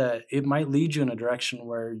taking care of that, it might lead you in a direction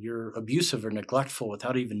where you're abusive or neglectful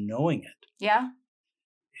without even knowing it. Yeah.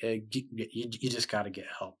 You just got to get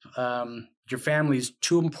help. Your family's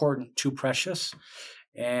too important, too precious,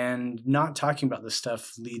 and not talking about this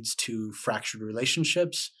stuff leads to fractured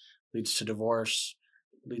relationships, leads to divorce,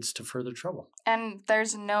 leads to further trouble. And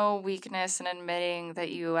there's no weakness in admitting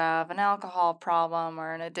that you have an alcohol problem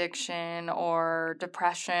or an addiction or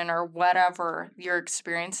depression or whatever you're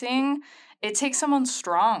experiencing. It takes someone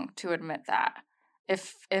strong to admit that.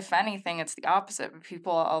 If anything, it's the opposite.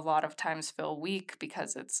 People a lot of times feel weak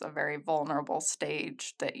because it's a very vulnerable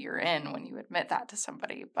stage that you're in when you admit that to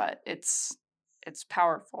somebody. But it's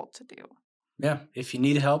powerful to do. Yeah. If you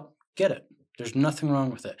need help, get it. There's nothing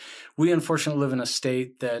wrong with it. We unfortunately live in a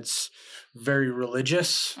state that's very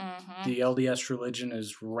religious. Mm-hmm. The LDS religion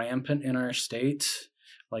is rampant in our state,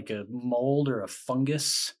 like a mold or a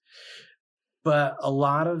fungus. But a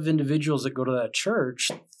lot of individuals that go to that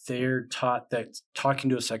church, they're taught that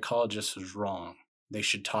talking to a psychologist is wrong. They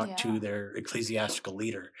should talk to their ecclesiastical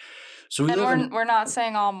leader. So we're not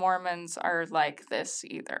saying all Mormons are like this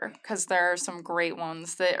either, because there are some great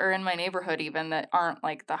ones that are in my neighborhood even that aren't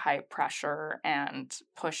like the high pressure and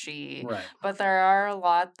pushy. Right. But there are a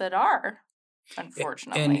lot that are,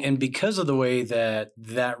 unfortunately. And because of the way that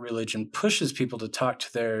religion pushes people to talk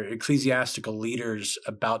to their ecclesiastical leaders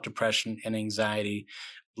about depression and anxiety,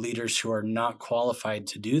 leaders who are not qualified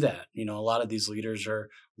to do that. You know, a lot of these leaders are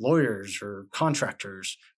lawyers or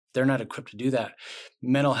contractors. They're not equipped to do that.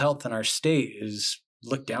 Mental health in our state is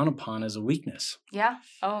looked down upon as a weakness. Yeah.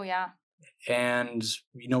 Oh, yeah. And,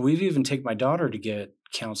 you know, we've even taken my daughter to get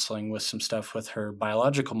counseling with some stuff with her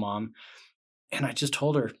biological mom. And I just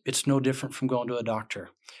told her it's no different from going to a doctor.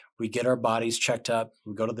 We get our bodies checked up.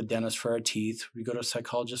 We go to the dentist for our teeth. We go to a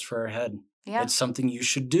psychologist for our head. Yeah. It's something you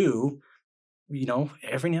should do, you know,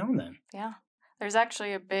 every now and then. Yeah. There's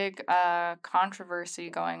actually a big controversy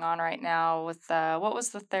going on right now with what was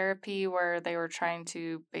the therapy where they were trying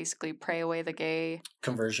to basically pray away the gay?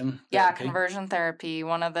 Conversion therapy. Yeah, conversion therapy.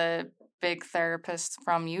 One of the big therapists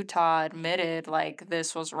from Utah admitted, like,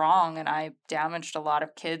 this was wrong and I damaged a lot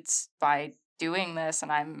of kids by doing this,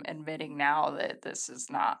 and I'm admitting now that this is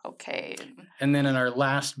not okay. And then in our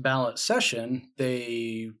last ballot session,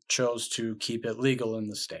 they chose to keep it legal in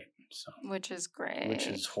the state. So, which is great. Which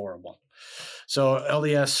is horrible. So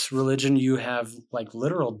LDS religion, you have like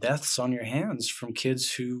literal deaths on your hands from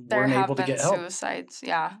kids who weren't able to get help. There have been suicides,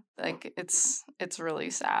 yeah. Like it's really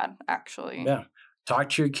sad, actually. Yeah. Talk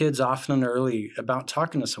to your kids often and early about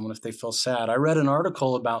talking to someone if they feel sad. I read an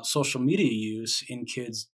article about social media use in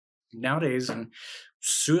kids nowadays, and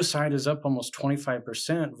suicide is up almost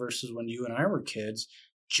 25% versus when you and I were kids,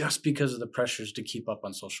 just because of the pressures to keep up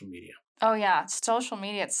on social media. Oh, yeah. Social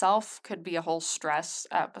media itself could be a whole stress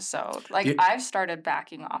episode. Like, The, I've started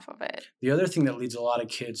backing off of it. the other thing that leads a lot of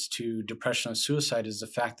kids to depression and suicide is the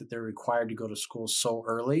fact that they're required to go to school so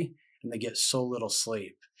early and they get so little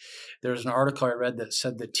sleep. There was an article I read that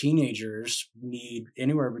said that teenagers need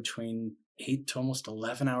anywhere between 8 to almost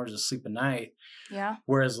 11 hours of sleep a night, Yeah.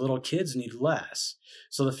 whereas little kids need less.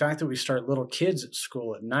 So the fact that we start little kids at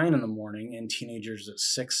school at 9 in the morning and teenagers at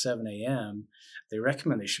 6, 7 a.m., they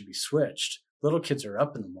recommend they should be switched. Little kids are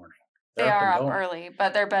up in the morning. They They're are and up going. early,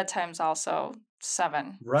 but their bedtime's also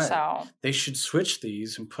 7. Right. So They should switch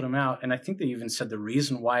these and put them out. And I think they even said the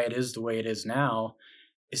reason why it is the way it is now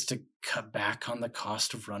is to cut back on the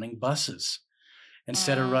cost of running buses.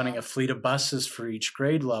 Instead of running a fleet of buses for each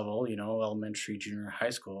grade level, elementary, junior,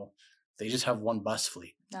 high school, they just have one bus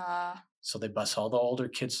fleet. So they bus all the older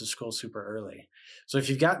kids to school super early. So if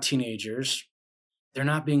you've got teenagers, they're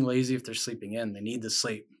not being lazy if they're sleeping in. They need the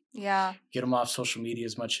sleep. Yeah. Get them off social media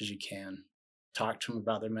as much as you can. Talk to them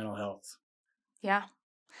about their mental health. Yeah.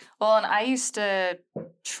 Well, and I used to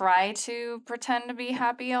try to pretend to be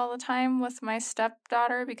happy all the time with my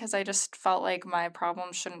stepdaughter because I just felt like my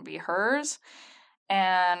problems shouldn't be hers.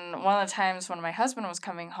 And one of the times when my husband was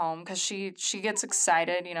coming home, because she gets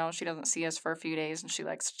excited, she doesn't see us for a few days and she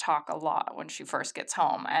likes to talk a lot when she first gets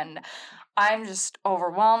home. And I'm just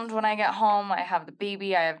overwhelmed when I get home. I have the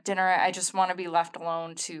baby, I have dinner. I just want to be left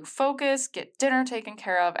alone to focus, get dinner taken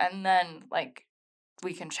care of, and then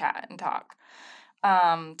we can chat and talk.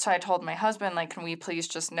 So I told my husband, can we please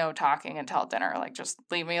just no talking until dinner? Just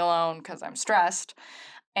leave me alone because I'm stressed.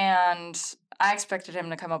 And I expected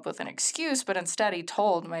him to come up with an excuse, but instead he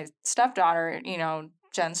told my stepdaughter,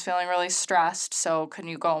 Jen's feeling really stressed, so can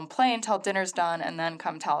you go and play until dinner's done and then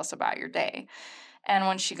come tell us about your day? And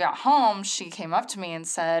when she got home, she came up to me and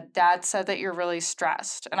said, Dad said that you're really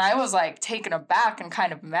stressed. And I was taken aback and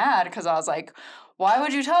kind of mad because I was like, why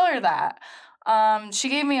would you tell her that? She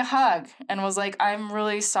gave me a hug and was like, I'm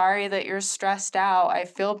really sorry that you're stressed out. I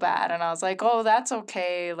feel bad. And I was like, oh, that's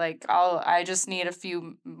okay. I just need a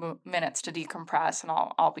few minutes to decompress and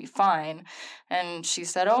I'll be fine. And she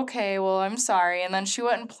said, okay, well, I'm sorry. And then she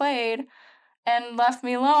went and played and left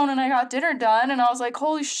me alone and I got dinner done. And I was like,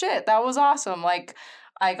 holy shit, that was awesome.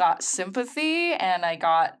 I got sympathy and I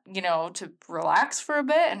got, to relax for a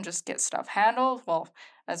bit and just get stuff handled. Well,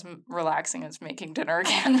 as relaxing as making dinner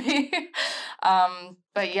can be.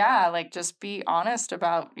 But yeah, just be honest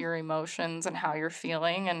about your emotions and how you're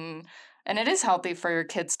feeling. And it is healthy for your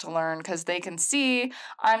kids to learn because they can see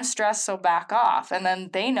I'm stressed, so back off. And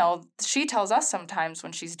then they know, she tells us sometimes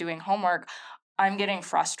when she's doing homework, I'm getting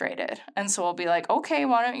frustrated. And so we'll be like, okay,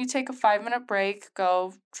 why don't you take a 5-minute break,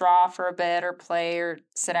 go draw for a bit or play or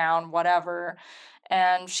sit down, whatever.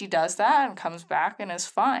 And she does that and comes back and is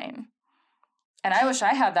fine. And I wish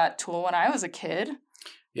I had that tool when I was a kid.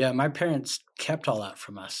 Yeah, my parents kept all that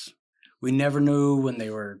from us. We never knew when they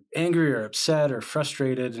were angry or upset or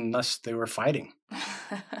frustrated unless they were fighting.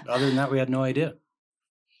 Other than that, we had no idea.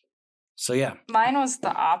 So, yeah. Mine was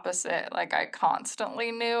the opposite. I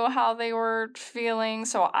constantly knew how they were feeling,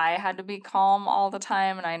 so I had to be calm all the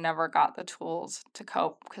time, and I never got the tools to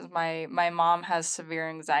cope because my mom has severe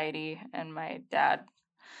anxiety, and my dad,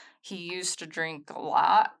 he used to drink a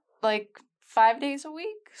lot, 5 days a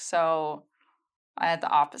week. So I had the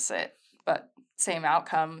opposite, but same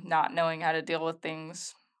outcome, not knowing how to deal with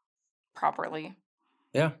things properly.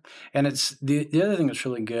 Yeah. And it's the other thing that's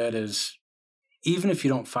really good is even if you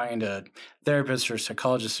don't find a therapist or a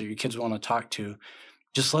psychologist that your kids want to talk to,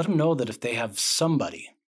 just let them know that if they have somebody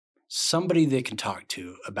they can talk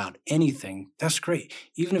to about anything, that's great.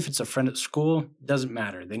 Even if it's a friend at school, doesn't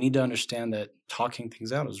matter. They need to understand that talking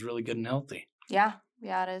things out is really good and healthy. Yeah.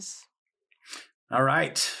 Yeah, it is. All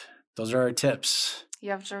right. Those are our tips. You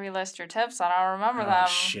have to relist your tips. I don't remember them. Oh,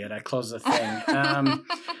 shit. I closed the thing.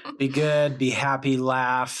 Be good. Be happy.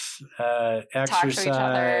 Laugh.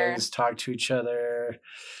 Exercise. Talk to each other.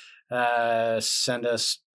 Send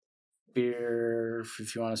us beer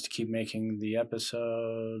if you want us to keep making the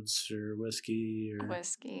episodes, or whiskey.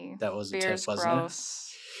 Whiskey. That was Beer's a tip, wasn't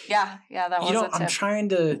gross. It? Yeah, that was a tip. I'm trying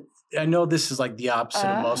to... I know this is the opposite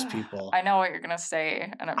of most people. I know what you're going to say,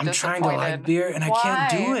 and I'm disappointed. trying to like beer, and Why? I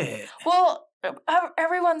can't do it. Well,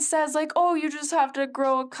 everyone says, oh, you just have to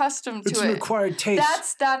grow accustomed to it. It's an acquired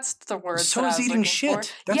taste. That's the word. So is eating shit.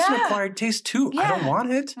 For. That's an acquired taste, too. Yeah. I don't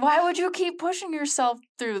want it. Why would you keep pushing yourself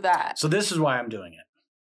through that? So this is why I'm doing it.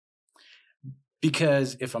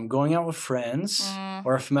 Because if I'm going out with friends,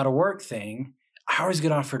 or if I'm at a work thing, I always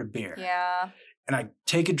get offered a beer. Yeah. And I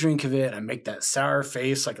take a drink of it. I make that sour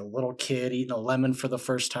face like a little kid eating a lemon for the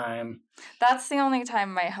first time. That's the only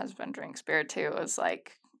time my husband drinks beer, too, is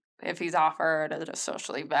if he's offered at a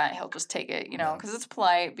social event, he'll just take it, because it's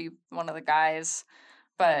polite, be one of the guys.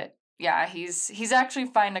 But yeah, he's actually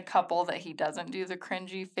find a couple that he doesn't do the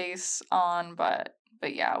cringy face on, but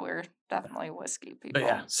yeah, we're definitely whiskey people. But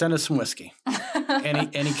yeah, send us some whiskey.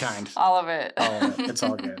 any kind. All of it. All of it. It's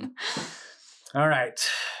all good. All right.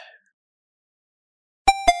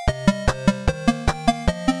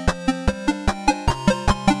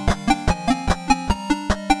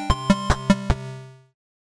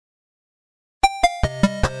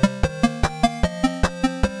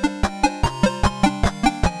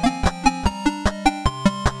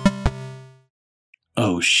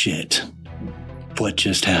 Oh shit. What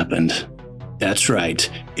just happened? That's right.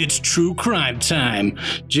 It's true crime time.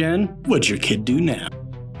 Jen, what'd your kid do now?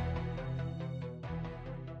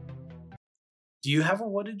 Do you have a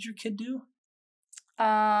what did your kid do?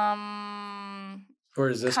 Or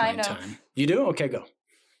is this my time? You do? Okay, go.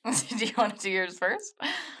 Do you want to do yours first? Do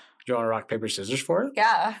you want to rock, paper, scissors for it?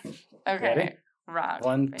 Yeah. Okay. Ready? Rock.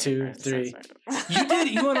 1, 2, 3. You did.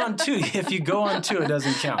 You went on 2. If you go on 2, it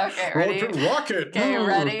doesn't count. Okay, ready? Rock it. Okay,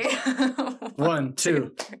 ready? 1,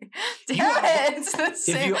 2. Damn it! It's the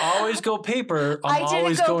same. If you always go paper, I'm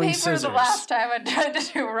always going scissors. I didn't go paper the last time I tried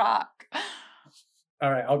to do rock.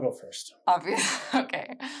 All right, I'll go first. Obviously.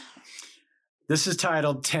 Okay. This is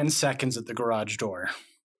titled 10 Seconds at the Garage Door.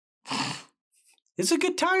 It's a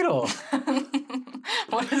good title.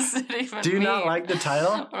 What does it even mean? Do you not like the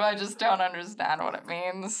title? I just don't understand what it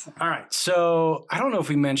means. All right. So I don't know if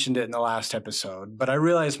we mentioned it in the last episode, but I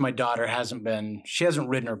realized my daughter hasn't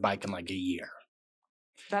ridden her bike in like a year.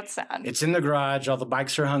 That's sad. It's in the garage. All the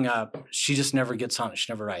bikes are hung up. She just never gets on it.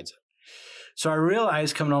 She never rides it. So I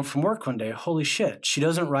realized coming home from work one day, holy shit, she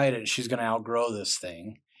doesn't ride it. She's going to outgrow this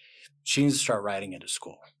thing. She needs to start riding it at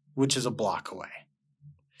school, which is a block away.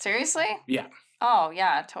 Seriously? Yeah. Oh,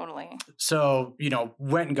 yeah, totally. So,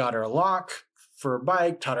 went and got her a lock for her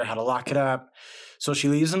bike, taught her how to lock it up. So she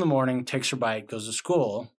leaves in the morning, takes her bike, goes to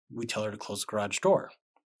school. We tell her to close the garage door.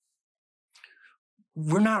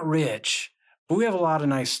 We're not rich, but we have a lot of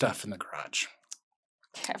nice stuff in the garage.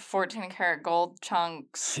 14 karat gold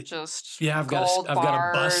chunks, just yeah. I've got a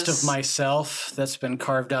bust of myself that's been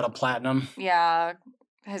carved out of platinum. Yeah,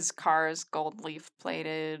 his car is gold leaf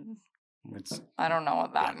plated. I don't know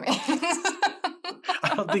what that means.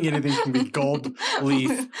 I don't think anything can be gold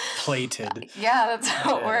leaf plated. Yeah, that's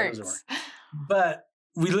how it works. But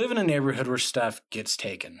we live in a neighborhood where stuff gets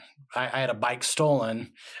taken. I had a bike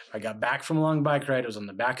stolen. I got back from a long bike ride. It was on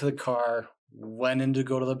the back of the car. Went in to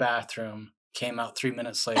go to the bathroom. Came out 3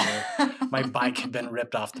 minutes later. My bike had been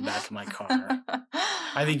ripped off the back of my car.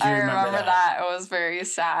 I think you remember that. It was very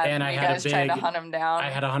sad. And I had tried to hunt him down. I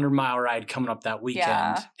had a 100-mile ride coming up that weekend.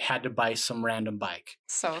 Yeah. Had to buy some random bike.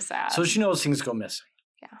 So sad. So she knows things go missing.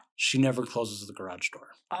 Yeah. She never closes the garage door.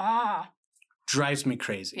 Ah. Drives me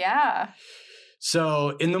crazy. Yeah.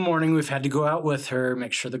 So in the morning, we've had to go out with her,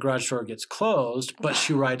 make sure the garage door gets closed, but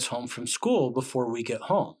she rides home from school before we get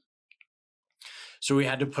home. So we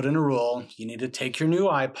had to put in a rule. You need to take your new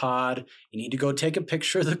iPod. You need to go take a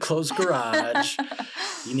picture of the closed garage.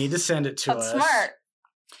 You need to send it to us. That's smart.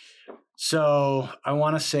 So I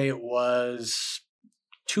want to say it was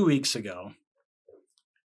 2 weeks ago.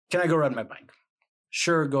 Can I go ride my bike?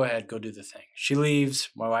 Sure, go ahead. Go do the thing. She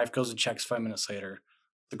leaves. My wife goes and checks 5 minutes later.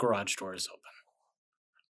 The garage door is open.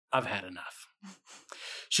 I've had enough.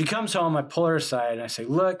 She comes home. I pull her aside and I say,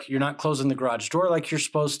 look, you're not closing the garage door like you're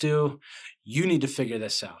supposed to. You need to figure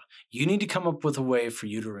this out. You need to come up with a way for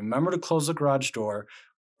you to remember to close the garage door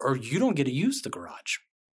or you don't get to use the garage.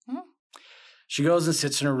 She goes and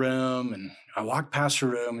sits in her room and I walk past her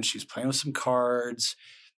room and she's playing with some cards.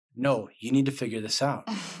 No, you need to figure this out.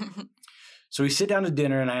 So we sit down to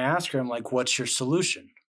dinner and I ask her, I'm like, what's your solution?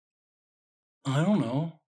 I don't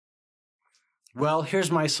know. Well, here's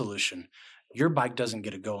my solution. Your bike doesn't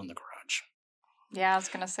get to go in the garage. Yeah, I was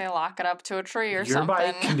going to say lock it up to a tree or Your something.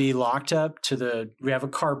 Your bike can be locked up to we have a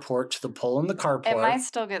carport, to the pole in the carport. It might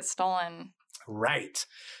still get stolen. Right.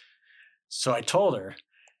 So I told her,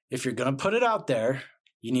 if you're going to put it out there,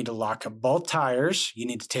 you need to lock up both tires. You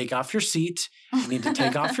need to take off your seat. You need to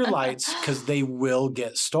take off your lights because they will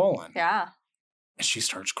get stolen. Yeah. And she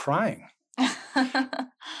starts crying.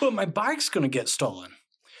 But my bike's going to get stolen.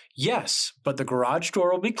 Yes, but the garage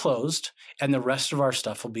door will be closed and the rest of our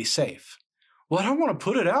stuff will be safe. Well, I don't want to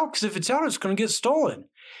put it out because if it's out, it's going to get stolen.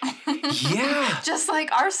 Yeah. Just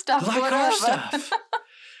like our stuff. Like our stuff.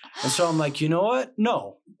 And so I'm like, you know what?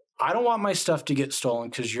 No, I don't want my stuff to get stolen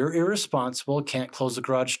because you're irresponsible, can't close the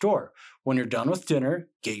garage door. When you're done with dinner,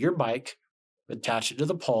 get your bike, attach it to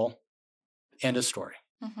the pole, end of story.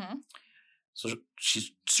 Mm-hmm. So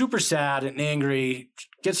she's super sad and angry,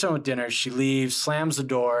 gets done with dinner. She leaves, slams the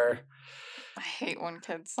door. I hate when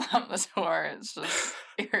kids slam the door. It just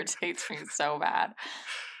irritates me so bad.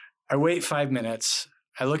 I wait 5 minutes.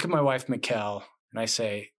 I look at my wife, Mikkel, and I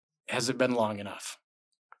say, has it been long enough?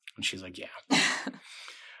 And she's like, yeah.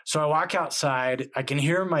 So I walk outside. I can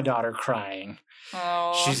hear my daughter crying.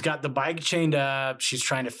 Oh. She's got the bike chained up. She's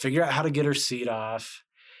trying to figure out how to get her seat off.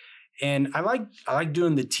 And I like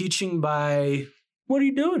doing the teaching by, what are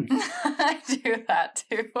you doing? I do that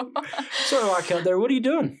too. So I walk out there. What are you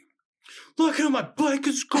doing? Looking at my bike.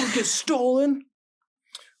 It's going to get stolen.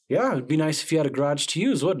 Yeah, it'd be nice if you had a garage to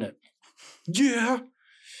use, wouldn't it? Yeah.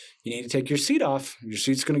 You need to take your seat off. Your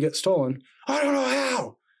seat's going to get stolen. I don't know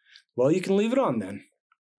how. Well, you can leave it on then.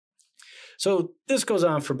 So this goes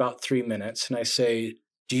on for about 3 minutes, and I say,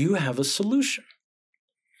 do you have a solution?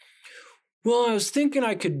 Well, I was thinking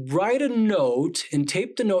I could write a note and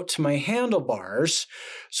tape the note to my handlebars,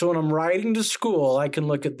 so when I'm riding to school, I can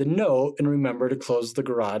look at the note and remember to close the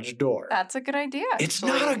garage door. That's a good idea, actually. It's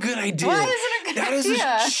not a good idea. Why is it a good idea?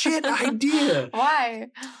 That is a shit idea. Why?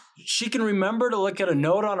 She can remember to look at a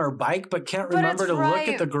note on her bike, but can't remember to look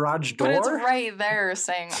at the garage door? But it's right there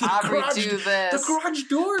saying, Aubrey, do this. The garage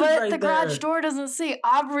door is right there. But the garage door doesn't say,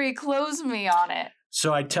 Aubrey, close me on it.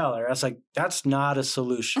 So I tell her, I was like, that's not a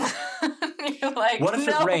solution. You're like, what if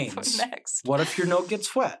no, it rains? Next. What if your note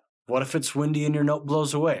gets wet? What if it's windy and your note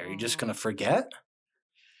blows away? Are you just going to forget?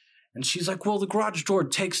 And she's like, well, the garage door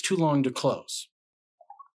takes too long to close.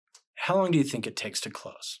 How long do you think it takes to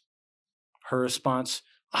close? Her response,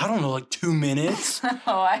 I don't know, like 2 minutes.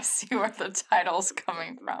 Oh, I see where the title's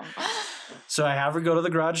coming from. So I have her go to the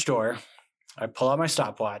garage door. I pull out my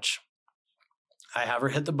stopwatch. I have her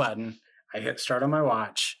hit the button. I hit start on my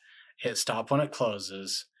watch. Hit stop when it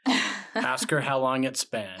closes. Ask her how long it's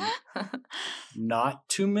been. Not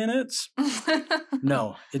 2 minutes?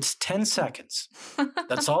 No, it's 10 seconds.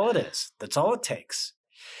 That's all it is. That's all it takes.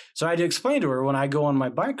 So I had to explain to her when I go on my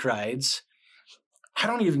bike rides, I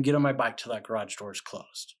don't even get on my bike till that garage door is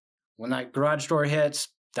closed. When that garage door hits,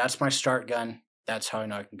 that's my start gun. That's how I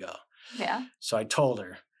know I can go. Yeah. So I told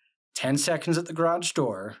her, 10 seconds at the garage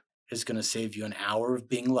door is going to save you an hour of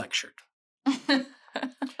being lectured.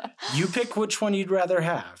 You pick which one you'd rather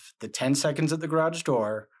have, the 10 seconds at the garage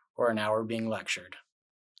door or an hour being lectured.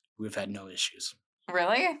 We've had no issues.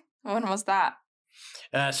 Really? When was that?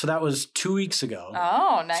 So that was 2 weeks ago.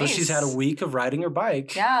 Oh, nice. So she's had a week of riding her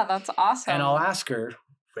bike. Yeah, that's awesome. And I'll ask her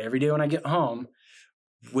every day when I get home,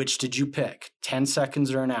 which did you pick, 10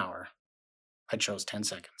 seconds or an hour? I chose 10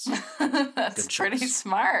 seconds. That's pretty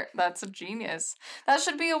smart. That's a genius. That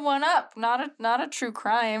should be a 1-up, not a true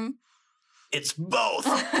crime. It's both.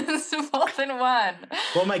 It's both in one.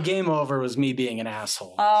 Well, my game over was me being an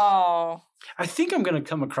asshole. Oh. I think I'm going to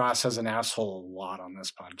come across as an asshole a lot on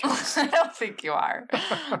this podcast. I don't think you are.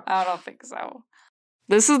 I don't think so.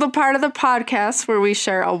 This is the part of the podcast where we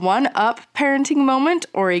share a 1-up parenting moment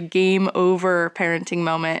or a game over parenting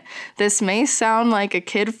moment. This may sound like a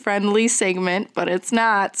kid-friendly segment, but it's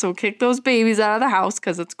not. So kick those babies out of the house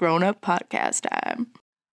because it's grown-up podcast time.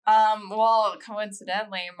 Well,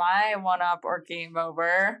 coincidentally, my 1-up or game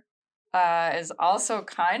over is also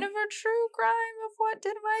kind of a true crime of what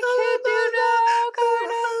did my kid do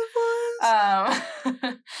now, kind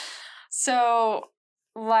of. So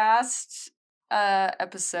last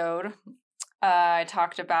episode, I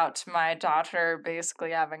talked about my daughter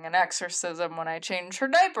basically having an exorcism when I change her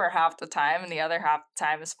diaper half the time, and the other half the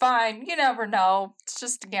time is fine. You never know. It's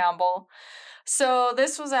just a gamble. So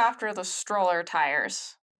this was after the stroller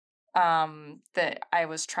tires. That I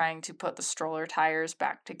was trying to put the stroller tires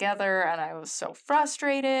back together, and I was so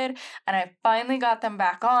frustrated, and I finally got them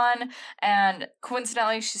back on, and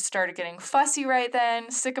coincidentally she started getting fussy right then,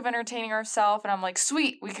 sick of entertaining herself, and I'm like,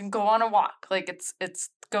 sweet, we can go on a walk, like it's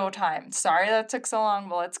go time. Sorry that took so long,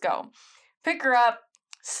 but let's go. Pick her up,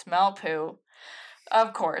 smell poo,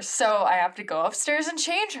 of course, so I have to go upstairs and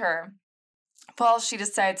change her. Well, she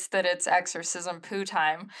decides that it's exorcism poo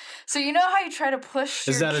time. So you know how you try to push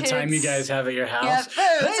your kids... Is that a time you guys have at your house?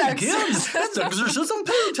 Yeah, hey, kids, it's exorcism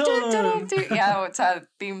poo time! Yeah, it's a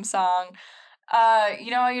theme song. You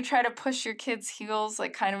know how you try to push your kids' heels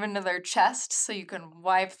like kind of into their chest so you can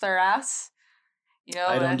wipe their ass? You know,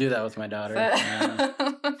 I don't do that with my daughter. Yeah.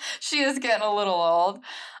 She is getting a little old.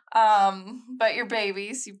 But your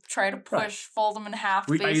babies, you try to push, fold them in half,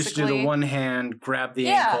 basically. I used to do the one hand, grab the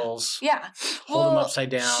ankles, hold them upside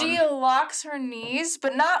down. She locks her knees,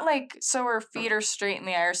 but not like so her feet are straight in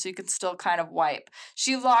the air so you can still kind of wipe.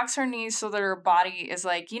 She locks her knees so that her body is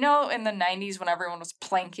like, you know, in the 90s when everyone was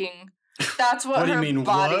planking, That's what do you her mean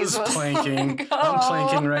bodies was planking? like. I'm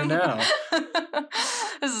planking right now.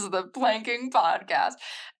 This is the planking podcast.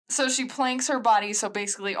 So she planks her body, so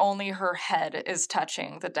basically only her head is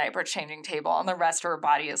touching the diaper changing table, and the rest of her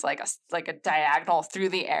body is like a diagonal through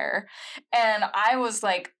the air. And I was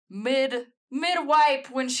like mid wipe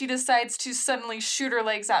when she decides to suddenly shoot her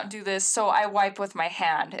legs out and do this, so I wipe with my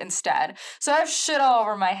hand instead. So I have shit all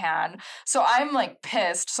over my hand. So I'm like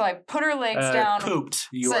pissed. So I put her legs down. Pooped.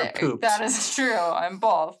 You are pooped. That is true. I'm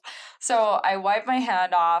both. So I wipe my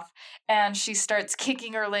hand off, and she starts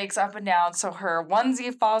kicking her legs up and down, so her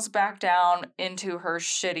onesie falls back down into her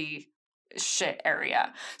shit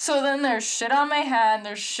area. So then there's shit on my hand,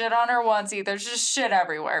 there's shit on her onesie, there's just shit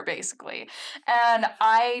everywhere, basically. And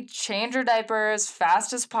I change her diaper as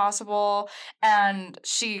fast as possible, and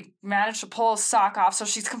she managed to pull a sock off, so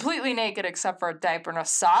she's completely naked except for a diaper and a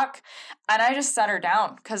sock. And I just set her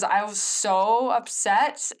down because I was so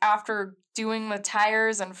upset after doing the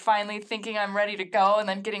tires and finally thinking I'm ready to go and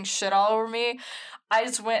then getting shit all over me. I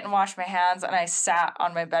just went and washed my hands, and I sat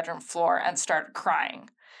on my bedroom floor and started crying.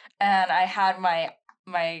 And I had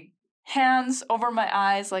my hands over my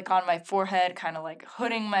eyes, like on my forehead, kind of like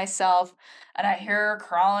hooding myself. And I hear her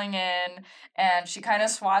crawling in, and she kind of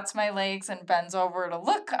swats my legs and bends over to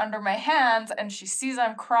look under my hands, and she sees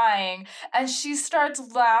I'm crying, and she starts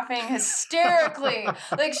laughing hysterically.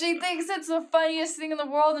 Like, she thinks it's the funniest thing in the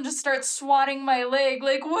world and just starts swatting my leg.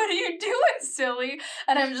 Like, what are you doing, silly?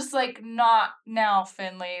 And I'm just like, not now,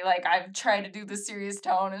 Finley. Like, I've tried to do the serious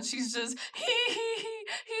tone, and she's just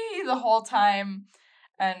hee the whole time.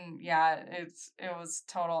 And yeah, it was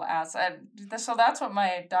total ass. So that's what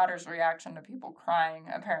my daughter's reaction to people crying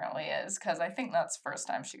apparently is, because I think that's the first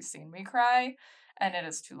time she's seen me cry, and it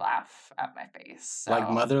is to laugh at my face. So, like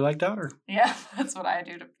mother, like daughter. Yeah, that's what I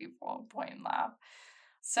do to people, point and laugh.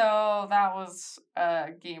 So that was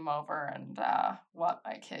Game Over and What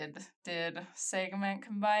My Kid Did segment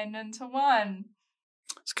combined into one.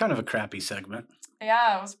 It's kind of a crappy segment.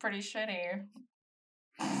 Yeah, it was pretty shitty.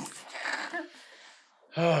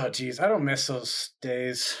 Oh, geez. I don't miss those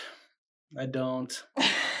days. I don't.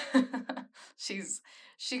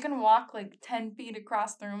 She can walk like 10 feet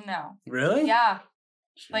across the room now. Really? Yeah.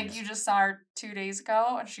 Jeez. Like, you just saw her 2 days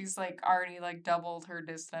ago, and she's like already like doubled her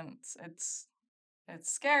distance. It's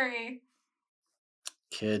scary.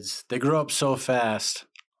 Kids, they grow up so fast,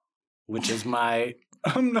 which is my,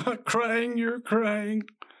 I'm not crying, you're crying.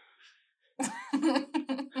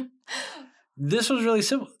 This was really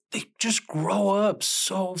simple. They just grow up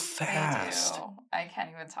so fast. They do. I can't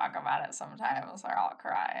even talk about it sometimes, or I'll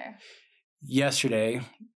cry. Yesterday,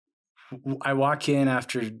 I walk in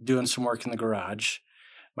after doing some work in the garage.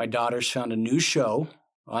 My daughter's found a new show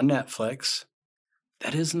on Netflix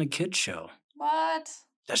that isn't a kid's show. What?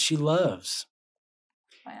 That she loves.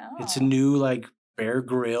 Wow. It's a new, like, Bear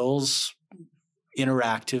Grylls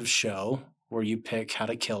interactive show where you pick how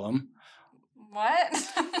to kill him. What?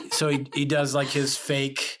 So he does like his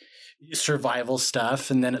fake survival stuff,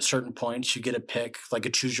 and then at certain points you get to pick like a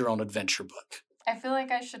choose your own adventure book. I feel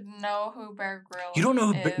like I should know who Bear Grylls is. You don't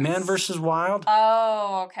know who Man vs. Wild?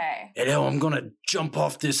 Oh, okay. And I'm gonna jump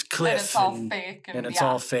off this cliff. And it's all fake. And it's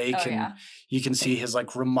all fake. Oh, and yeah. you can see his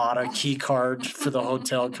like Ramada key card for the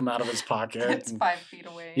hotel come out of his pocket. It's 5 feet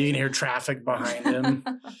away. You can hear traffic behind him.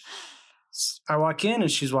 I walk in and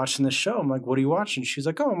she's watching this show. I'm like, what are you watching? She's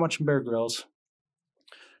like, oh, I'm watching Bear Grylls.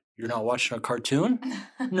 You're not watching a cartoon?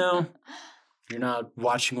 No. You're not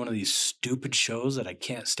watching one of these stupid shows that I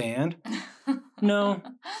can't stand? No.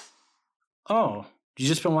 Oh, you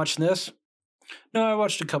just been watching this? No, I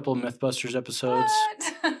watched a couple of Mythbusters episodes.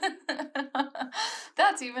 What?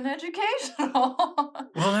 That's even educational.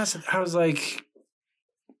 Well, I was like,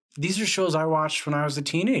 these are shows I watched when I was a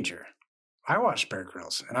teenager. I watched Bear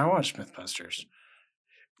Grylls and I watched Mythbusters.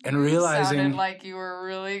 And realizing... sounded like you were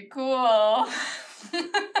really cool.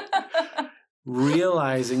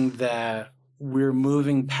 Realizing that we're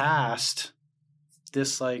moving past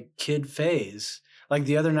this like kid phase. Like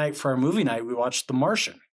the other night for our movie night, we watched The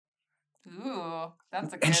Martian. Ooh,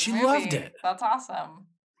 that's a good And she movie. loved it. That's awesome.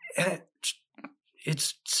 And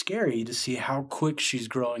it's scary to see how quick she's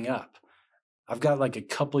growing up. I've got like a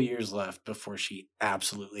couple years left before she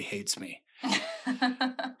absolutely hates me.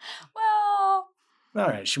 Well, all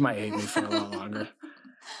right, she might hate me for a lot longer.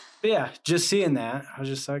 But yeah, just seeing that, I was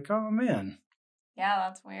just like, oh man. Yeah,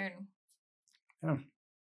 that's weird. Yeah.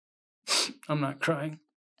 I'm not crying.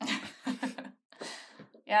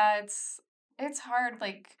 Yeah, it's hard.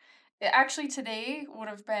 Like, actually today would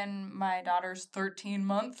have been my daughter's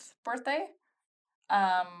 13-month birthday.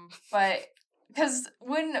 But Because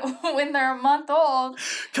when they're a month old...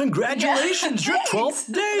 Congratulations, your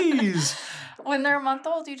 12th days! When they're a month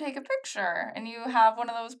old, you take a picture. And you have one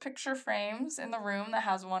of those picture frames in the room that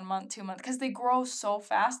has 1 month, 2 months. Because they grow so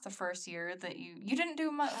fast the first year that you didn't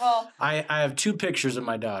do much... Well... I have 2 pictures of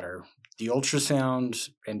my daughter. The ultrasound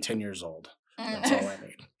and 10 years old. That's all I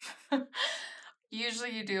need.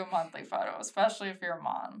 Usually you do a monthly photo, especially if you're a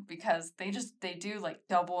mom, because they do like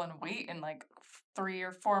double in weight in like 3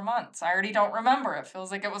 or 4 months. I already don't remember. It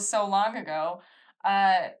feels like it was so long ago.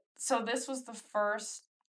 So this was the first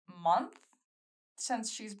month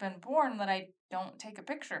since she's been born that I don't take a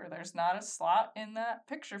picture. There's not a slot in that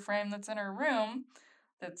picture frame that's in her room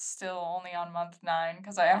that's still only on month 9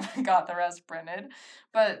 because I haven't got the rest printed.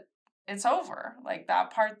 But it's over. Like,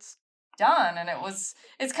 that part's done. And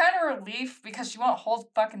it's kind of relief because she won't hold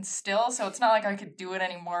fucking still. So it's not like I could do it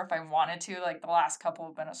anymore if I wanted to. Like, the last couple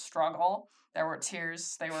have been a struggle. There were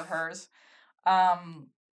tears. They were hers.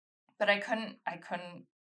 But I couldn't,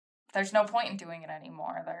 there's no point in doing it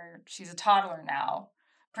anymore. She's a toddler now.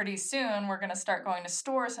 Pretty soon, we're going to start going to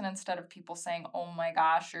stores, and instead of people saying, oh my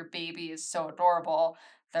gosh, your baby is so adorable,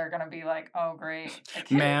 they're going to be like, oh, great.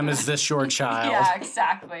 Ma'am, is this your child? Yeah,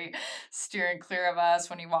 exactly. Steering clear of us.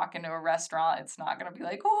 When you walk into a restaurant, it's not going to be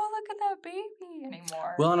like, oh, look at that baby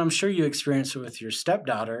anymore. Well, and I'm sure you experienced it with your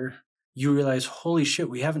stepdaughter. You realize, holy shit,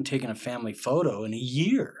 we haven't taken a family photo in a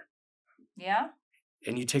year. Yeah.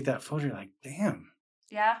 And you take that photo, you're like, damn.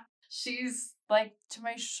 Yeah. She's like to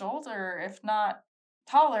my shoulder, if not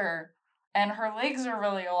taller, and her legs are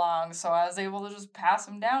really long, so I was able to just pass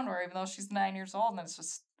them down to her even though she's 9 years old, and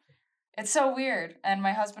it's so weird. And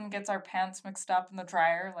my husband gets our pants mixed up in the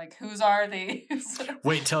dryer, like, whose are these?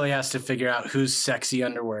 Wait till he has to figure out whose sexy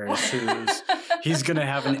underwear is whose. He's gonna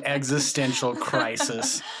have an existential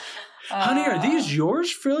crisis. Honey, are these yours,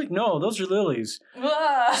 Frilly? No, those are Lily's.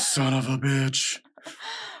 Son of a bitch.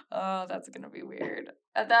 Oh, that's gonna be weird.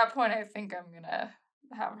 At that point, I think I'm gonna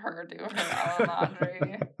have her do her own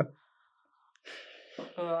laundry.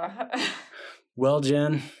 Well,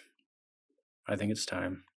 Jen, I think it's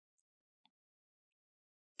time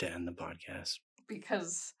to end the podcast.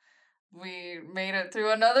 Because we made it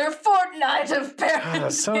through another fortnight of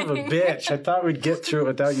parenting. Son of a bitch. I thought we'd get through it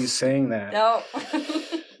without you saying that. No.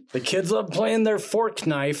 The kids love playing their fork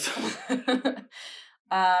knife.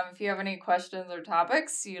 If you have any questions or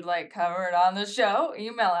topics you'd like covered on the show,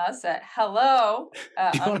 email us at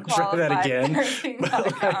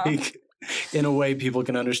hello@unqualifiedparenting.com. Like, in a way people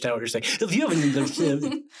can understand what you're saying. If you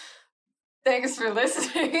haven't... Thanks for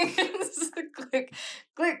listening.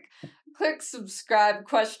 click subscribe,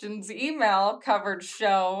 questions, email, covered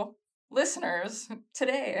show listeners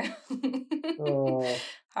today. Oh.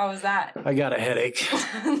 How was that? I got a headache.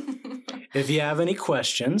 If you have any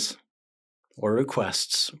questions or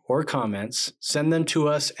requests or comments, send them to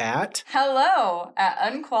us at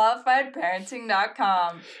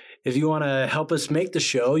hello@unqualifiedparenting.com. If you want to help us make the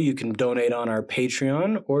show, you can donate on our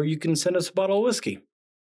Patreon, or you can send us a bottle of whiskey.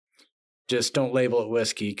 Just don't label it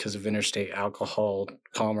whiskey because of interstate alcohol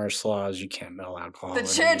commerce laws. You can't mail alcohol. The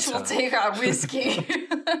church will take our whiskey.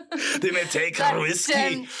 They may take our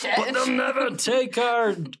whiskey, but they'll never take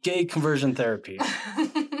our gay conversion therapy.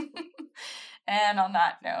 And on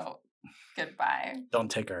that note, goodbye.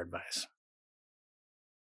 Don't take our advice.